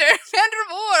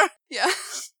more. Yeah.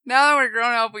 Now that we're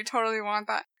grown up, we totally want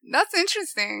that. That's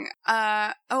interesting.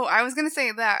 I was gonna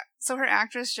say that. So her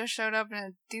actress just showed up in a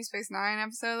Deep Space Nine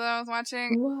episode that I was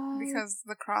watching. What? Because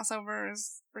the crossover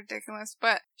is ridiculous.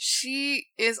 But she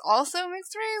is also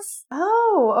mixed race.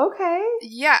 Oh, okay.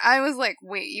 Yeah, I was like,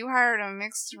 wait, you hired a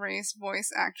mixed race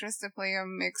voice actress to play a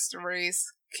mixed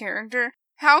race character?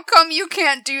 How come you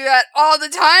can't do that all the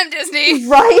time, Disney?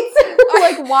 Right?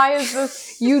 Like, why is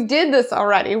this? You did this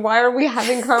already. Why are we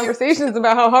having conversations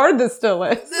about how hard this still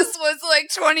is? This was like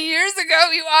 20 years ago.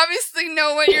 You obviously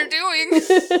know what you're doing.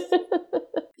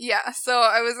 Yeah, so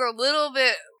I was a little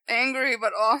bit angry,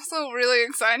 but also really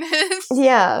excited.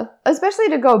 Yeah, especially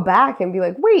to go back and be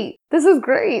like, wait, this is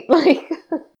great. Like...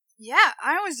 Yeah,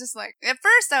 I was just like, at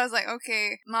first I was like,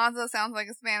 okay, Maza sounds like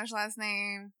a Spanish last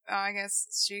name. I guess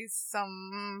she's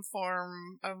some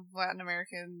form of Latin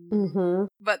American. Mm-hmm.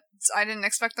 But I didn't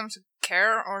expect them to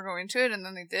care or go into it, and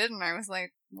then they did, and I was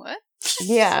like, what?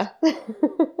 Yeah.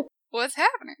 What's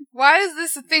happening? Why is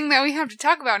this a thing that we have to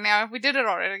talk about now if we did it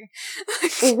already?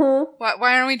 Mm-hmm.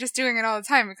 Why aren't we just doing it all the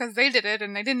time? Because they did it,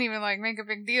 and they didn't even, like, make a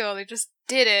big deal. They just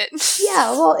did it.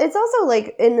 Yeah, well, it's also,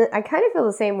 like, I kind of feel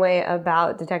the same way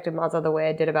about Detective Maza the way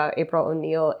I did about April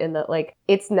O'Neil, in that, like,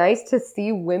 it's nice to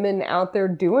see women out there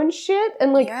doing shit,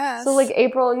 and, like, so, like,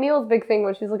 April O'Neil's big thing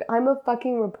was she's like, I'm a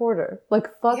fucking reporter. Like,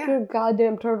 fuck your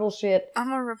goddamn turtle shit.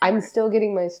 I'm a reporter. I'm still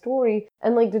getting my story.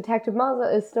 And, like, Detective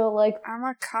Maza is still like, I'm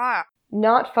a cop.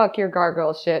 Not fuck your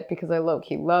gargoyle shit because I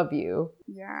low-key love you.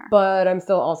 Yeah. But I'm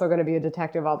still also going to be a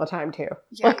detective all the time, too.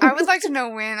 Yeah, I would like to know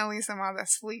when Elisa Maza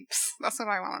sleeps. That's what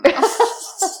I want to know.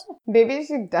 Maybe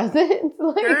she doesn't.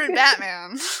 Like, her and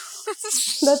Batman.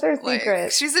 That's her secret.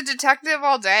 Like, she's a detective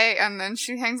all day, and then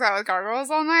she hangs out with gargoyles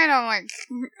all night. I'm like,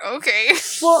 okay.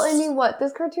 Well, I mean, what?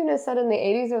 This cartoon is set in the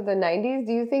 80s or the 90s.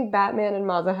 Do you think Batman and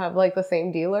Maza have, like, the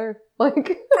same dealer? Like,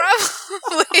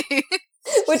 probably.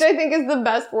 Which I think is the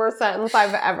best worst sentence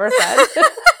I've ever said.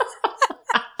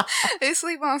 They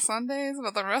sleep on Sundays,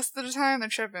 but the rest of the time they're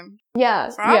tripping. Yeah.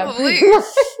 Probably. Yeah,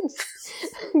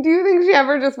 do you think she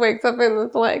ever just wakes up and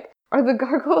is like, are the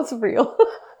gargoyles real?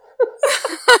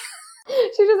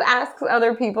 She just asks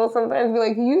other people sometimes, be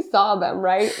like, you saw them,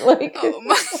 right? Like, oh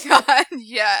my god,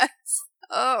 yes.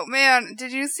 Oh man,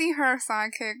 did you see her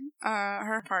sidekick,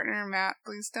 her partner, Matt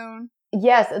Bluestone?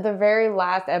 Yes, at the very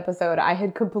last episode, I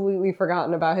had completely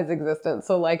forgotten about his existence.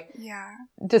 So, like,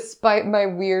 despite my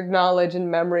weird knowledge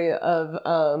and memory of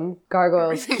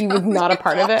gargoyles, he was not a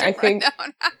part of it, I think.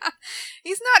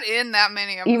 He's not in that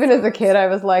many episodes. Even as a kid, I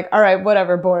was like, all right,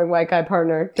 whatever, boring white guy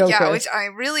partner. Don't care. Which I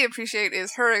really appreciate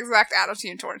is her exact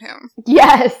attitude toward him.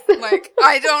 Yes. Like,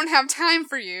 I don't have time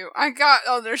for you. I got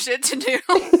other shit to do.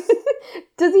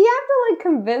 Does he have to, like,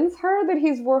 convince her that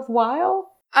he's worthwhile?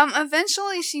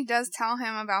 Eventually she does tell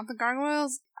him about the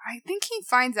gargoyles. I think he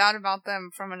finds out about them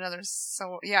from another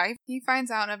he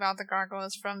finds out about the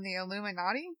gargoyles from the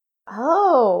Illuminati.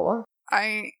 Oh.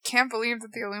 I can't believe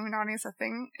that the Illuminati is a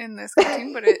thing in this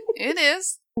cartoon, but it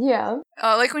is. Yeah.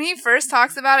 Like, when he first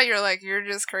talks about it, you're like, you're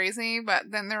just crazy, but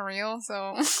then they're real,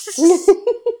 so...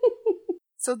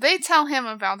 So they tell him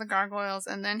about the gargoyles,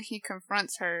 and then he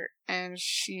confronts her, and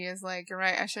she is like, you're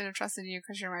right, I should have trusted you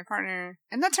because you're my partner.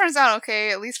 And that turns out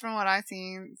okay, at least from what I've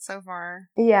seen so far.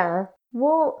 Yeah.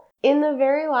 Well, in the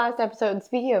very last episode,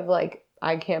 speaking of, like,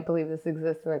 I can't believe this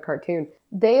exists in a cartoon,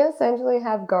 they essentially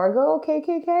have Gargoyle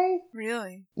KKK.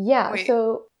 Really? Yeah, Wait.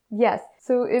 So, yes.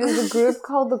 So it is a group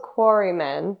called the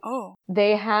Quarrymen. Oh.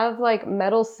 They have, like,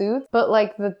 metal suits, but,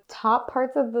 like, the top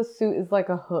parts of the suit is like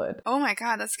a hood. Oh my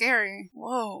god, that's scary.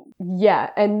 Whoa. Yeah,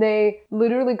 and they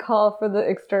literally call for the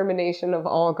extermination of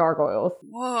all gargoyles.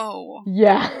 Whoa.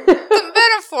 Yeah. The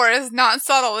metaphor is not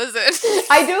subtle, is it?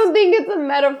 I don't think it's a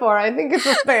metaphor. I think it's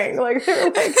a thing. Like,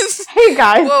 they're like, hey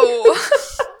guys. Whoa.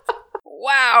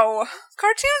 Wow.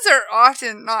 Cartoons are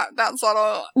often not that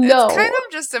subtle. No. It's kind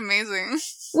of just amazing.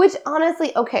 Which,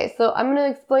 honestly, okay, so I'm going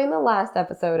to explain the last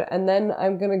episode, and then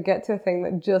I'm going to get to a thing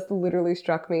that just literally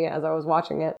struck me as I was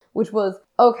watching it, which was,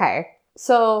 okay,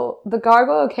 so the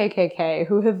Gargoyle KKK,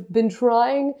 who have been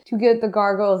trying to get the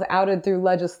gargoyles outed through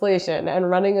legislation and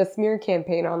running a smear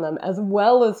campaign on them, as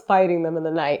well as fighting them in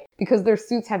the night, because their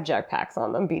suits have jetpacks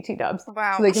on them, BT dubs,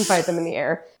 wow. So they can fight them in the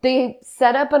air. They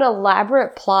set up an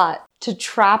elaborate plot to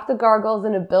trap the gargoyles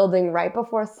in a building right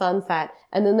before sunset,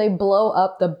 and then they blow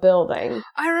up the building.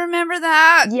 I remember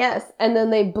that! Yes, and then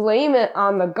they blame it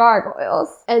on the gargoyles.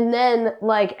 And then,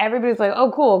 like, everybody's like,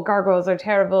 oh cool, gargoyles are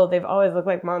terrible, they've always looked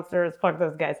like monsters, fuck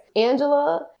those guys.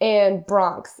 Angela and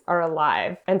Bronx are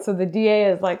alive. And so the DA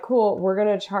is like, cool, we're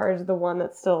gonna charge the one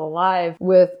that's still alive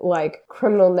with, like,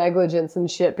 criminal negligence and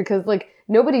shit, because, like,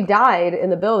 nobody died in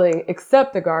the building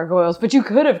except the gargoyles, but you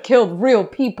could have killed real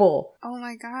people. Oh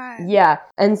my god. Yeah.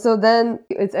 And so then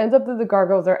it ends up that the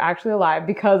gargoyles are actually alive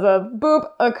because of, boop,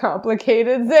 a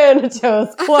complicated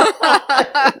Xanatos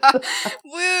plot.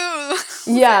 Woo!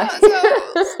 Yeah.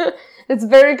 It's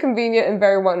very convenient and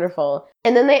very wonderful.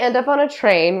 And then they end up on a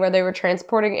train where they were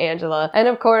transporting Angela. And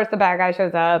of course, the bad guy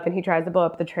shows up and he tries to blow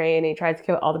up the train and he tries to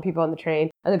kill all the people on the train.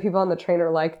 And the people on the train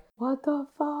are like, what the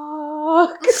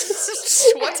fuck?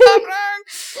 What's happening?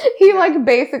 He like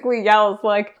basically yells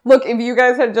like, look, if you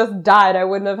guys had just died, I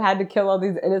wouldn't have had to kill all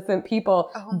these innocent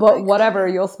people. Oh but whatever,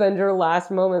 you'll spend your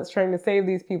last moments trying to save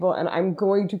these people and I'm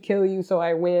going to kill you so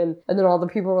I win. And then all the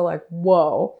people were like,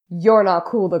 whoa, you're not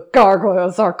cool. The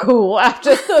gargoyles are cool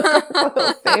after the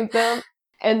gargoyles saved them.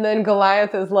 And then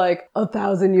Goliath is like,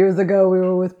 1,000 years ago we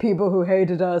were with people who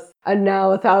hated us. And now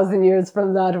 1,000 years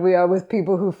from that we are with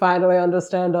people who finally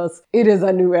understand us. It is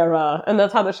a new era. And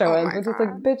that's how the show ends. Which is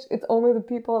like, bitch, it's only the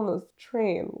people on this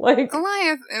train. Like,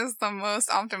 Goliath is the most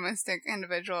optimistic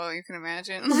individual you can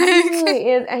imagine. He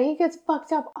really is. And he gets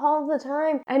fucked up all the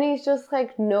time. And he's just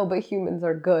like, no, but humans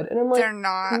are good. And I'm like, they're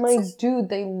not. I'm like, dude,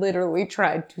 they literally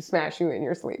tried to smash you in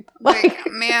your sleep. Like,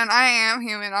 man, I am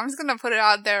human. I'm just gonna put it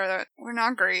out there that we're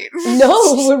not great. No,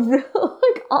 we're real.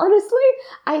 Like, honestly,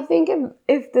 I think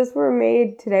if this were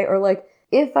made today, or like,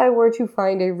 if I were to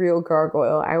find a real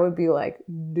gargoyle, I would be like,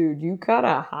 dude, you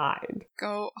gotta hide.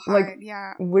 Go hide, like,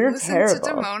 yeah. We're Listen terrible.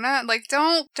 to Demona. Like,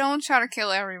 don't try to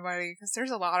kill everybody, because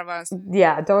there's a lot of us.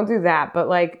 Yeah, don't do that. But,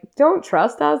 like, don't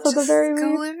trust us at the very least.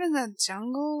 Just go live in the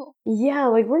jungle. Yeah,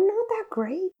 like, we're not that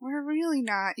great. We're really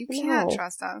not. You can't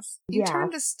trust us. You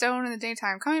turn to stone in the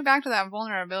daytime. Coming back to that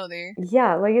vulnerability.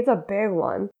 Yeah, like, it's a big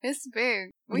one. It's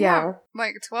big. We have,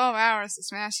 like, 12 hours to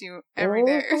smash you every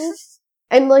day.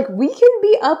 And, like, we can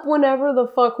be up whenever the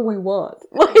fuck we want.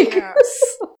 Like,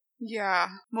 yes. Yeah.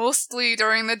 Mostly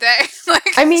during the day.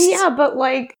 Like, I mean, yeah, but,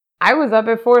 like, I was up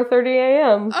at 4:30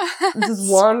 a.m.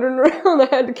 just wandering around.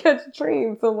 I had to catch a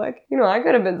train. So, like, you know, I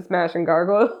could have been smashing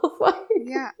gargoyles. Like,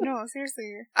 yeah, no,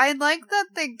 seriously. I like that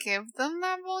they give them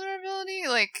that vulnerability.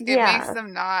 Like, it makes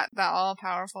them not that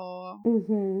all-powerful.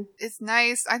 Mm-hmm. It's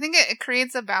nice. I think it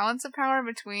creates a balance of power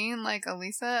between, like,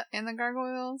 Elisa and the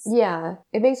gargoyles. Yeah.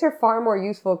 It makes her far more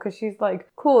useful because she's like,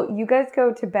 cool, you guys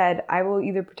go to bed. I will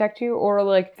either protect you or,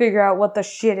 like, figure out what the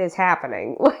shit is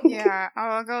happening. Like, yeah,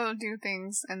 I'll go do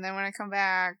things, and then when I come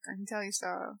back, I can tell you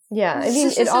stuff. Yeah, I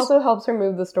mean, it also helps her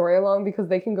move the story along because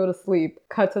they can go to sleep,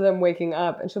 cut to them waking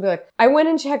up, and she'll be like, I went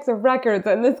and checked the records,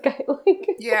 and this guy, like...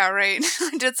 Yeah, right.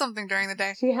 I did something during the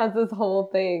day. She has this whole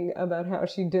thing about how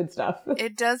she did stuff.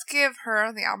 It does give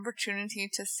her the opportunity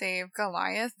to save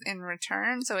Goliath in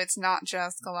return, so it's not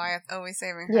just Goliath always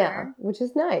saving her. Yeah, which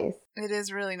is nice. It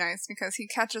is really nice because he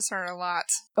catches her a lot.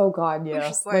 Oh god, yeah.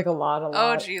 Like a lot.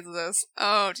 Oh Jesus.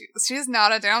 Oh Jesus. She's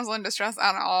not a damsel in distress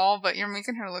at all, but you're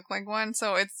making her look like one,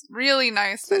 so it's really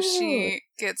nice that she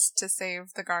gets to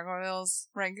save the gargoyles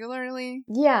regularly.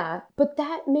 Yeah, but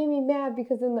that made me mad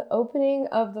because in the opening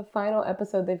of the final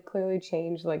episode, they've clearly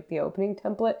changed, like, the opening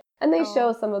template. And they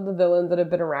show some of the villains that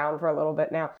have been around for a little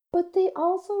bit now. But they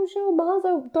also show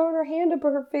Mazo throwing her hand up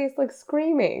her face, like,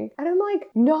 screaming. And I'm like,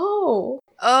 no.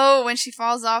 Oh, when she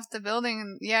falls off the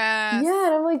building. Yeah. Yeah,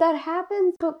 and I'm like, that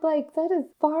happens, but, like, that is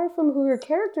far from who her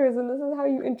character is, and this is how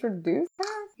you introduce her?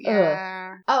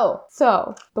 Yeah. Ugh. Oh,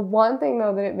 so, the one thing,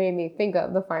 though, that it made me think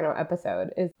of the final episode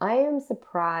is I am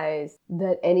surprised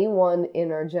that anyone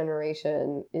in our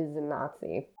generation is a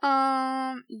Nazi.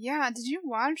 Yeah. Did you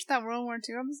watch that World War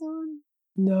II episode?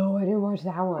 No, I didn't watch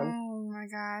that one. Oh my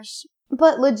gosh.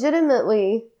 But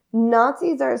legitimately,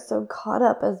 Nazis are so caught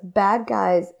up as bad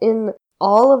guys in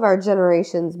all of our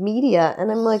generation's media, and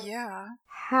I'm like, yeah.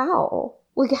 How?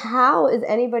 Like, how is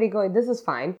anybody going, this is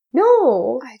fine?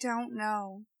 No! I don't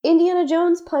know. Indiana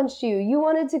Jones punched you. You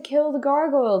wanted to kill the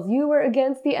gargoyles. You were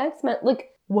against the X-Men. Like,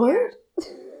 what? Yeah.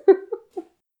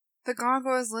 The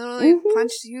gargoyles literally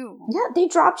punched you. Yeah, they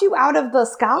dropped you out of the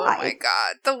sky. Oh my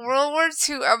god. The World War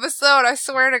II episode, I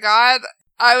swear to God,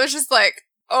 I was just like,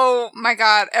 oh my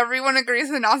god, everyone agrees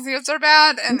the Nazis are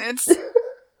bad, and it's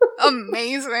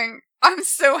amazing. I'm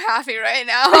so happy right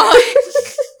now.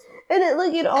 And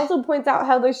it also points out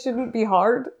how this shouldn't be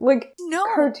hard. Like, no.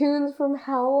 Cartoons from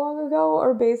how long ago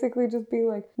are basically just being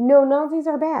like, no, Nazis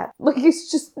are bad. Like,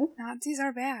 it's just... Nazis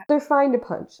are bad. They're fine to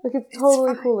punch. Like, it's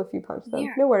totally cool if you punch them.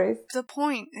 Yeah. No worries. The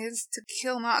point is to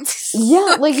kill Nazis.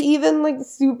 Yeah, like, even, like,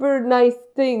 super nice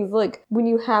things. Like, when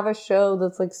you have a show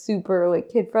that's, like, super, like,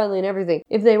 kid-friendly and everything.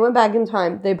 If they went back in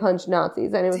time, they punched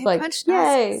Nazis. And it was like,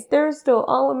 yay, they're still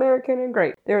all American and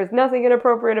great. There is nothing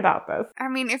inappropriate about this. I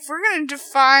mean, if we're gonna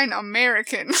define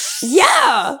American...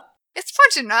 Yeah! It's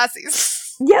punching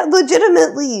Nazis. Yeah,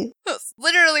 legitimately. That's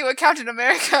literally what Captain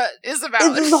America is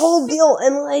about. It's the whole deal.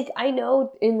 And, like, I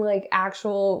know in, like,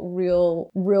 actual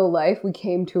real life, we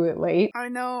came to it late. I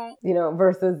know. You know,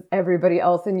 versus everybody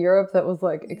else in Europe that was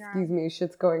like, excuse me,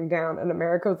 shit's going down. And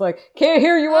America was like, can't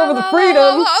hear you over the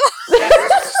freedom.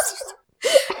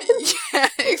 Yeah,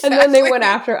 exactly. And then they went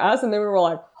after us and then we were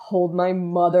like, hold my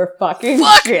motherfucking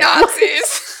Fuck shit.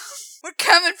 Nazis! We're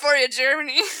coming for you,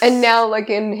 Germany. And now, like,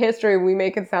 in history, we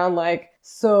make it sound like,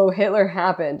 so Hitler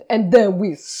happened, and then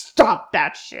we stopped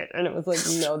that shit. And it was like,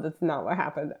 no, that's not what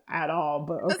happened at all,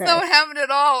 but okay. That's not what happened at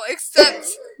all, except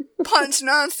punch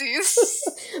Nazis.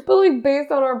 But, like,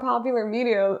 based on our popular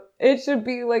media, it should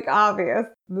be, like, obvious.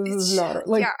 This is not,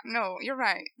 like... Yeah, no, you're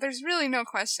right. There's really no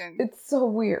question. It's so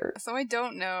weird. So I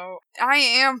don't know. I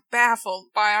am baffled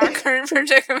by our current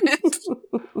predicament.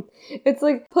 It's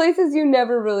like places you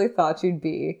never really thought you'd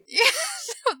be. Yeah.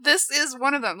 This is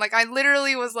one of them. Like, I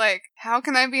literally was like, how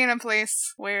can I be in a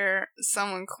place where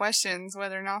someone questions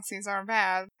whether Nazis are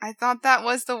bad? I thought that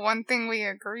was the one thing we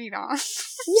agreed on.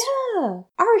 Yeah!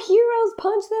 Our heroes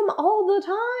punch them all the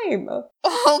time!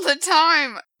 All the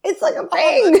time! It's like a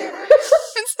thing!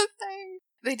 It's a thing.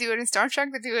 They do it in Star Trek,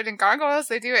 they do it in Gargoyles,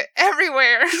 they do it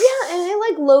everywhere. Yeah, and I,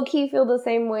 like, low-key feel the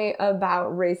same way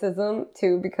about racism,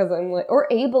 too, because I'm like, or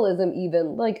ableism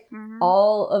even. Like,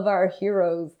 all of our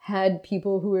heroes had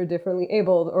people who were differently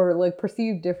abled or, like,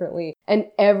 perceived differently. And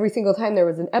every single time there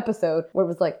was an episode where it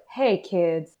was like, hey,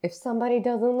 kids, if somebody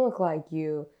doesn't look like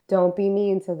you, don't be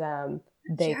mean to them.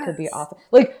 They could be awesome.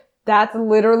 Like, that's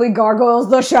literally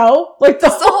Gargoyles the show. Like,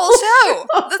 that's the whole show.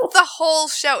 That's the whole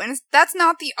show. And that's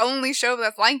not the only show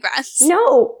that's like that.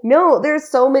 No. There's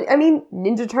so many. I mean,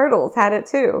 Ninja Turtles had it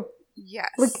too.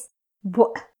 Yes. Like,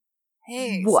 what?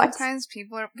 Hey, sometimes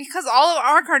people are... Because all of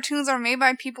our cartoons are made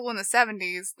by people in the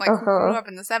 70s. Like, who grew up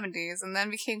in the 70s and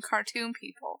then became cartoon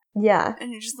people. Yeah.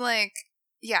 And you're just like,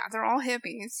 yeah, they're all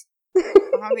hippies.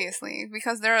 Obviously,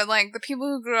 because they're like the people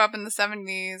who grew up in the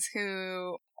 70s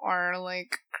who are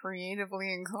like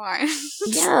creatively inclined.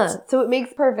 Yeah, so it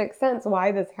makes perfect sense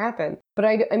why this happened. But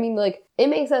I mean, like, it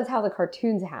makes sense how the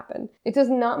cartoons happen. It does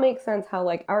not make sense how,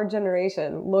 like, our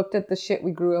generation looked at the shit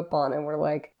we grew up on and we're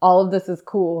like, all of this is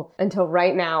cool, until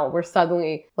right now we're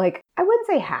suddenly, like, I wouldn't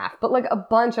say half, but like a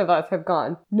bunch of us have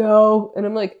gone, no. And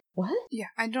I'm like, what? Yeah,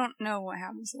 I don't know what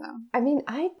happens to them. I mean,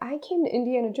 I came to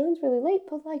Indiana Jones really late,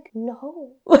 but like,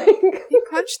 no. Like, you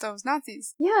punched those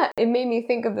Nazis. Yeah, it made me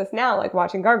think of this now, like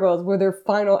watching Gargoyles, where their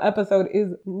final episode is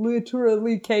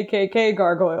literally KKK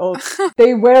gargoyles.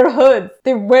 They wear hoods.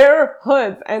 They wear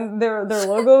hoods, and their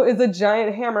logo is a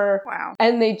giant hammer. Wow.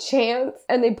 And they chant,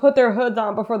 and they put their hoods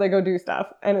on before they go do stuff.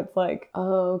 And it's like,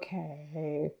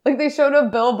 okay. Like, they showed a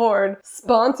billboard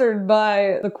sponsored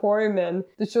by the Quarrymen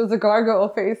that shows a gargoyle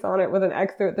face on it with an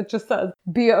X through it that just says,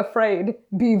 be afraid,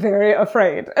 be very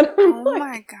afraid. And I'm like,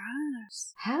 my gosh.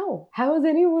 How? How is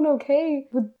anyone okay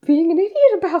with being an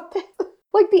idiot about this?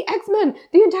 Like, the X-Men,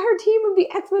 the entire team of the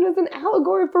X-Men is an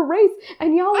allegory for race,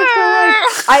 and y'all are still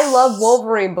like, I love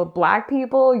Wolverine, but black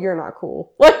people, you're not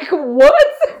cool. Like, what?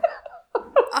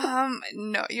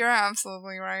 No, you're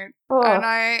absolutely right. Ugh. And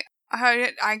I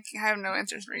have no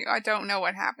answers for you. I don't know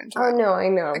what happened to them. Oh, no, I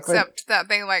know. Except that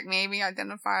they, like, maybe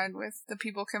identified with the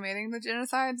people committing the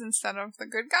genocides instead of the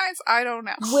good guys. I don't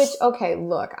know. Which, okay,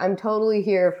 look, I'm totally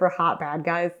here for hot bad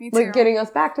guys. Me too. Like, getting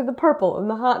us back to the purple and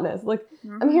the hotness. Like,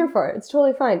 I'm here for it. It's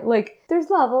totally fine. Like, there's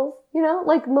levels, you know?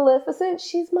 Like, Maleficent,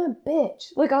 she's my bitch.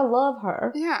 Like, I love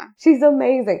her. Yeah. She's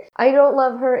amazing. I don't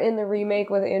love her in the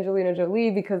remake with Angelina Jolie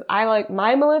because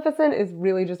my Maleficent is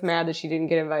really just mad that she didn't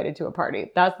get invited to a party.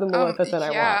 That's the Maleficent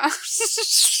I want.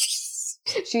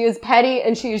 She is petty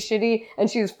and she is shitty and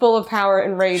she is full of power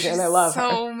and rage and I love her.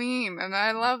 So mean and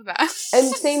I love that.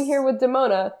 And same here with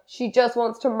Demona. She just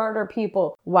wants to murder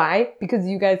people. Why? Because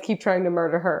you guys keep trying to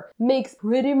murder her. Makes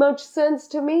pretty much sense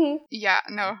to me. Yeah,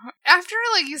 no. After,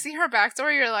 like, you see her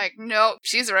backstory, you're like, nope,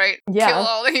 she's right. Yeah. Kill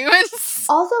all the humans.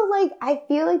 Also, like, I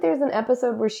feel like there's an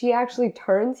episode where she actually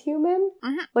turns human.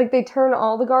 Mm-hmm. Like, they turn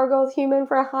all the gargoyles human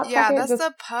for a hot second. Yeah, that's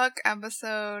the Puck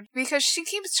episode. Because she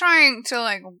keeps trying to,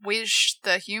 like, wish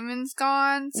the humans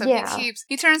gone. So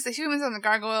he turns the humans into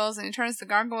gargoyles, and he turns the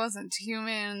gargoyles into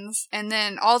humans. And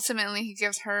then ultimately he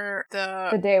gives her the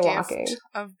daywalking gift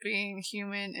of being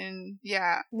human in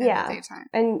the daytime.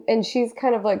 And she's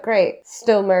kind of like, great,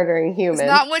 still murdering humans. It's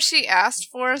not what she asked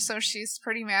for, so she's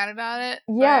pretty mad about it.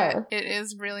 Yeah. But it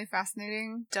is really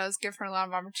fascinating. Does give her a lot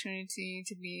of opportunity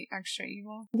to be extra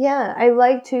evil. Yeah, I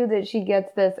like too that she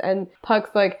gets this and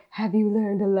Puck's like, have you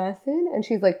learned a lesson? And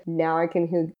she's like, now I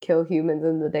can kill humans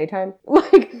in the daytime.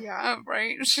 Like, yeah,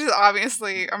 right? She's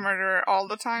obviously a murderer all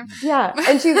the time. Yeah,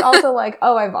 and she's also like,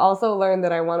 oh, I've also learned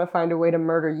that I want to find a way to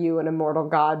murder you, an immortal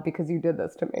god, because you did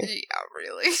this to me. Yeah,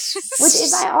 really. Which,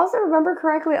 if I also remember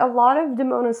correctly, a lot of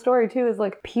Demona's story too is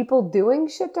like people doing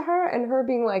shit to her and her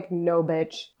being like, no,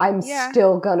 bitch, I'm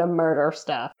still gonna murder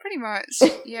stuff. Pretty much,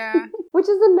 yeah. Which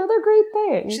is another great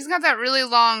thing. She's got that really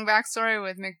long backstory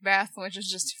with Macbeth, which is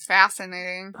just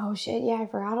fascinating. Oh shit, yeah, I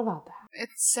forgot about that.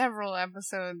 It's several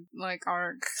episode, like,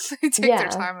 arc. They take their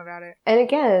time about it. And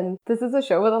again, this is a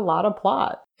show with a lot of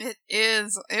plot. It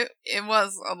is. It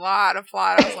was a lot of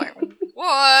plot. I was like,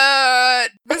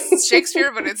 what? This is Shakespeare,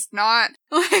 but it's not.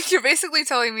 Like, you're basically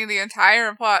telling me the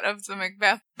entire plot of the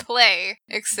Macbeth play,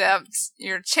 except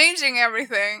you're changing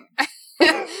everything.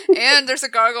 And there's a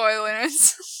gargoyle in it.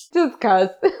 Just cuz.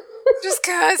 Just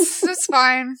cuz. That's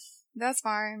fine. That's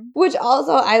fine. Which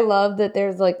also, I love that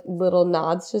there's like little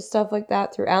nods to stuff like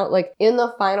that throughout. Like in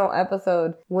the final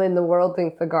episode, when the world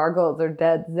thinks the gargoyles are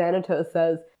dead, Xanatos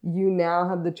says, you now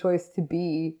have the choice to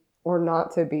be or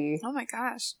not to be. Oh my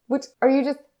gosh. Which,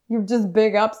 you're just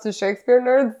big ups to Shakespeare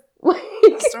nerds?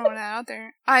 Just throwing it out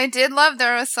there. I did love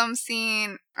there was some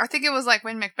scene, I think it was like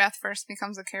when Macbeth first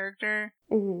becomes a character.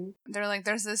 Mm-hmm. They're like,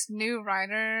 there's this new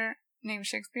writer named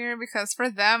Shakespeare, because for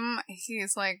them,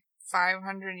 he's like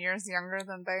 500 years younger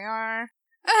than they are.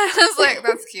 I was like,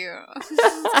 that's cute.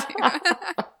 That's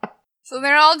cute. So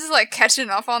they're all just like catching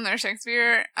up on their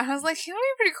Shakespeare. I was like, it would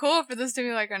be pretty cool for this to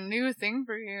be like a new thing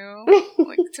for you.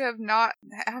 Like to have not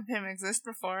have him exist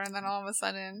before, and then all of a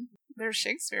sudden there's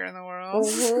Shakespeare in the world.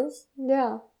 Mm-hmm.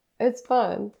 Yeah, it's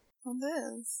fun. It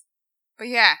is. But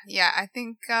yeah, I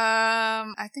think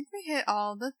we hit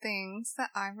all the things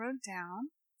that I wrote down.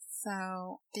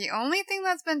 So, the only thing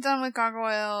that's been done with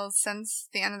gargoyles since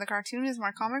the end of the cartoon is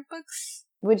more comic books.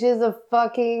 Which is a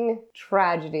fucking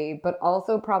tragedy, but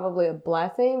also probably a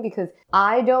blessing because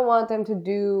I don't want them to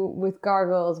do with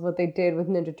Gargoyles what they did with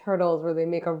Ninja Turtles, where they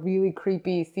make a really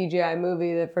creepy CGI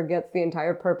movie that forgets the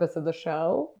entire purpose of the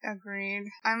show. Agreed.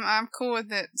 I'm cool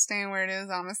with it staying where it is,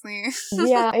 honestly.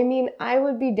 Yeah, I mean, I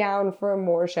would be down for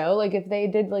more show. Like, if they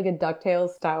did, like, a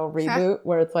DuckTales style reboot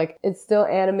where it's, like, it's still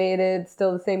animated,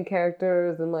 still the same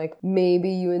characters, and, like, maybe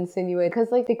you insinuate...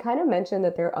 Because, like, they kind of mentioned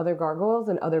that there are other gargoyles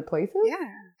in other places. Yeah.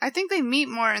 I think they meet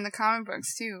more in the comic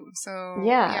books, too, so...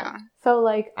 Yeah. So,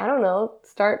 like, I don't know,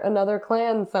 start another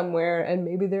clan somewhere, and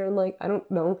maybe they're in, like, I don't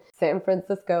know, San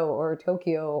Francisco or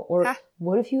Tokyo, or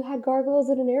what if you had gargoyles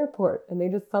at an airport, and they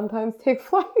just sometimes take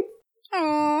flights?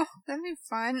 Oh, that'd be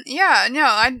fun. Yeah, no,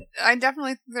 I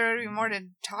definitely think there would be more to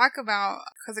talk about,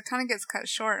 because it kind of gets cut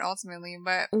short ultimately,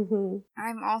 but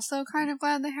I'm also kind of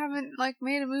glad they haven't, like,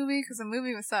 made a movie, because the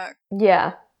movie would suck.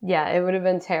 Yeah, it would have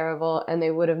been terrible, and they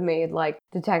would have made, like,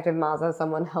 Detective Maza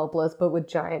someone helpless, but with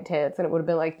giant tits, and it would have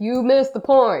been like, you missed the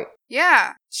point!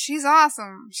 Yeah, she's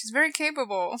awesome. She's very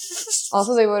capable.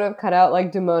 Also, they would have cut out,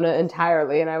 like, Demona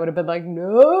entirely, and I would have been like,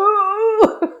 no!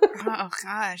 Oh,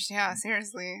 gosh, yeah,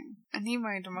 seriously. I need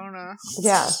my Demona.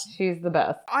 Yeah, she's the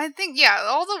best. I think, yeah,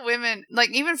 all the women, like,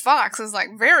 even Fox is, like,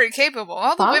 very capable.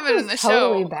 All the women in the show.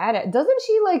 Totally bad at. Doesn't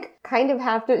she, like, kind of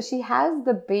have to... She has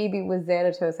the baby with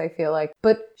Xanatos, I feel like,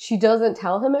 but she doesn't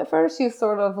tell him at first. She's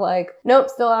sort of like, nope,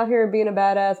 still out here being a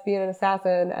badass, being an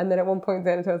assassin, and then at one point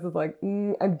Xanatos is like,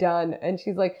 I'm done. And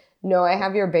she's like, no, I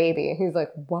have your baby. And he's like,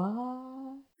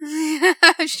 what?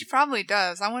 She probably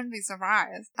does. I wouldn't be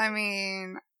surprised. I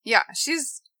mean... Yeah,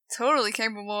 she's totally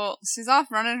capable. She's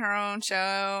off running her own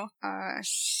show.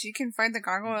 She can fight the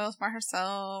gargoyles by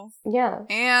herself. Yeah.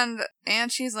 And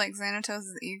she's like Xanatos'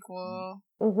 equal.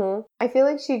 I feel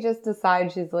like she just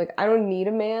decides she's like, I don't need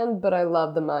a man, but I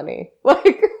love the money.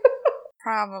 Like...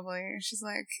 Probably. She's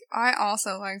like, I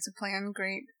also like to plan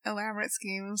great, elaborate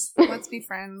schemes. Let's be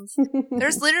friends.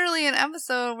 There's literally an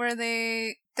episode where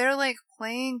they're like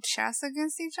playing chess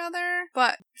against each other,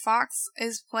 but Fox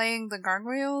is playing the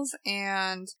gargoyles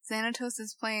and Xanatos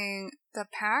is playing the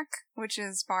Pack, which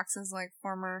is Fox's like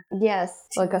former yes,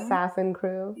 team. Like assassin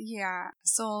crew. Yeah.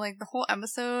 So like the whole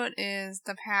episode is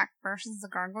the Pack versus the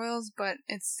gargoyles, but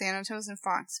it's Xanatos and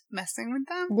Fox messing with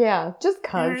them. Yeah, just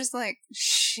cuz. And you're just like,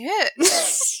 shit.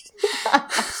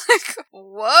 Like,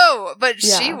 whoa. But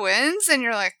she wins and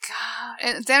you're like, God.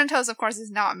 And Xanatos, of course,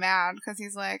 is not mad because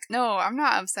he's like, no, I'm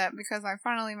not upset because I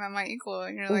finally met my equal.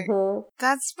 And you're like,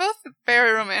 that's both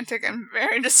very romantic and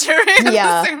very disturbing at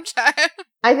the same time.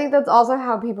 I think that's also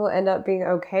how people end up being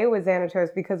okay with Xanatos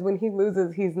because when he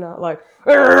loses, he's not like,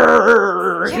 he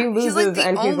loses he's like the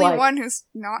and only he's like, one who's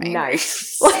not angry.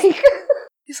 Nice. Like,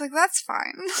 he's like, that's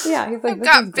fine. Yeah, he's like, I've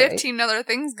got 15 other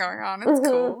things going on. It's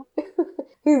cool.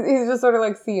 He's just sort of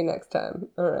like, see you next time.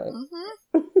 All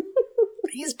right.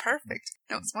 He's perfect.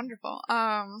 No, it's wonderful.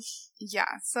 Yeah.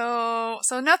 So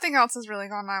nothing else has really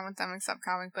gone on with them except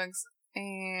comic books,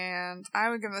 and I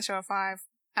would give the show a 5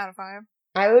 out of 5.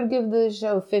 I would give the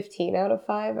show 15 out of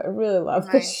 5. I really love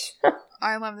this show.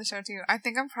 I love the show too. I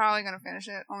think I'm probably going to finish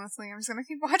it, honestly. I'm just going to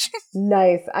keep watching.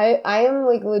 Nice. I am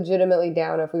like legitimately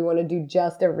down if we want to do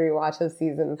just a rewatch of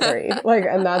season 3. Like,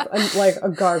 and that's like a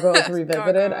Gargoyles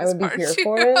Revisited. I would be here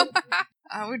for it.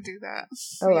 I would do that.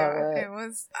 I love it. It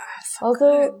was so also,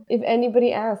 good. If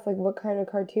anybody asks, like, what kind of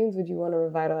cartoons would you want to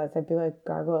revitalize? I'd be like,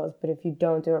 Gargoyles, but if you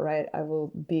don't do it right, I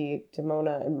will be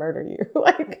Demona and murder you.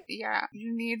 Like, yeah,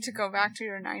 you need to go back to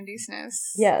your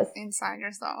 90s-ness. Yes. Inside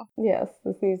yourself. Yes,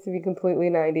 this needs to be completely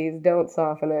 90s. Don't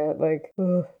soften it. Like,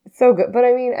 ugh. It's so good. But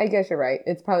I mean, I guess you're right.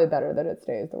 It's probably better that it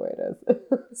stays the way it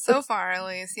is. So far, at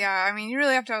least. Yeah, I mean, you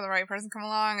really have to have the right person come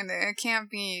along, and it can't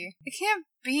be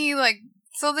like...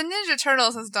 So the Ninja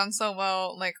Turtles has done so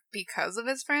well, like, because of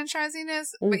its franchisiness,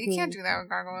 but you can't do that with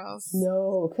Gargoyles.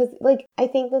 No, because, like, I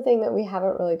think the thing that we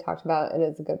haven't really talked about, and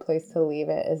it's a good place to leave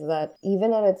it, is that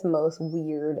even at its most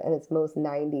weird and its most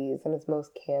 90s and its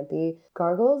most campy,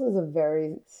 Gargoyles is a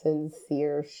very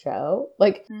sincere show.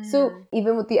 Like, so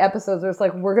even with the episodes where it's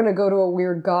like, we're gonna go to a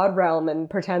weird god realm and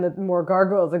pretend that more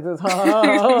gargoyles exist,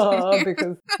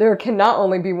 because there can not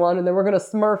only be one, and then we're gonna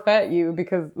smurf at you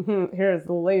because here's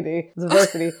the lady.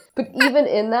 But even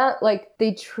in that, like,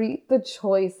 they treat the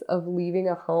choice of leaving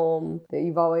a home that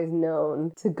you've always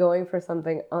known to going for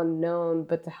something unknown,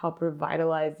 but to help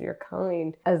revitalize your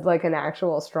kind as, like, an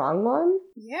actual strong one.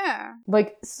 Yeah.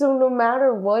 Like, so no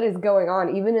matter what is going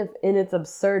on, even if in its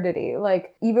absurdity,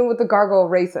 like, even with the gargoyle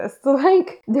racists,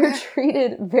 like, they're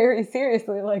treated very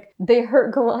seriously. Like, they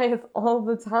hurt Goliath all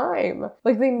the time.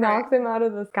 Like, they knocked him out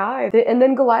of the sky. And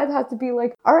then Goliath has to be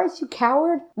like, all right, you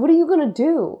coward, what are you gonna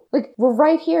do? Like, we're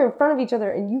right here in front of each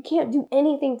other and you can't do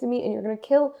anything to me and you're gonna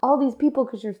kill all these people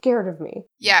because you're scared of me.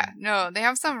 Yeah, no, they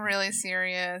have some really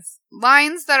serious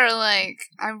lines that are like,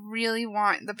 I really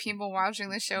want the people watching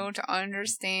the show to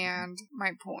understand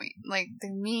my point. Like, they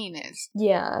mean it.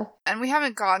 Yeah. And we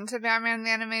haven't gotten to Batman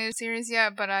the Animated Series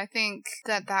yet, but I think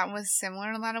that was similar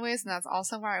in a lot of ways, and that's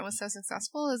also why it was so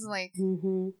successful, is like,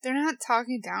 they're not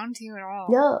talking down to you at all.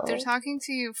 No. They're talking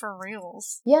to you for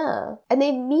reals. Yeah. And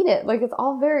they mean it. Like, it's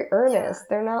all very earnest.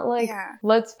 They're not like,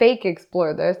 let's fake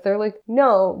explore this. They're like,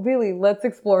 no, really, let's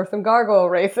explore some gargoyle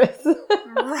races.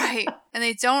 Right. And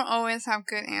they don't always have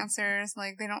good answers.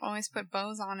 Like, they don't always put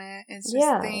bows on it. It's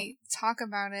just they talk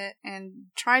about it and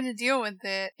try to deal with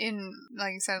it in,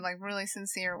 like you said, like really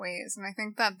sincere ways. And I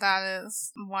think that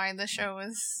is why the show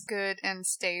is good and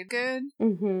stayed good.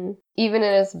 Mm-hmm. Even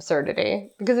in its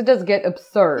absurdity. Because it does get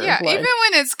absurd. Yeah, like, even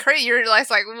when it's crazy, you're like,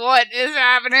 what is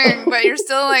happening? But you're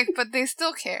still like, but they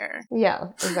still care. Yeah,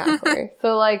 exactly.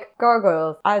 So, like,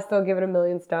 Gargoyles, I still give it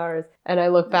 1,000,000 stars. And I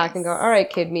look back and go, all right,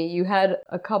 Kid Me, you had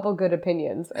a couple good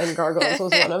opinions, and Gargoyles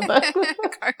was one of them.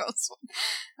 Gargoyles.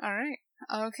 All right.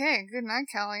 Okay. Good night,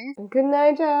 Kelly. Good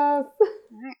night, Jess. All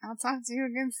right. I'll talk to you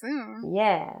again soon.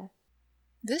 Yeah.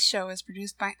 This show is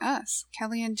produced by us,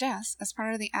 Kelly and Jess, as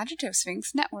part of the Adjective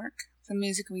Sphinx network. The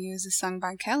music we use is sung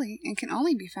by Kelly and can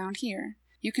only be found here.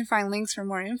 You can find links for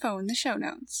more info in the show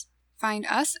notes. Find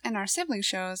us and our sibling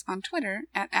shows on Twitter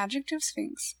at Adjective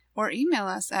Sphinx, or email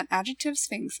us at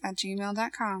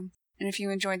adjectivesphinx@gmail.com. And if you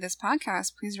enjoyed this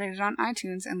podcast, please rate it on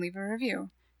iTunes and leave a review.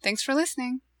 Thanks for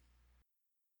listening.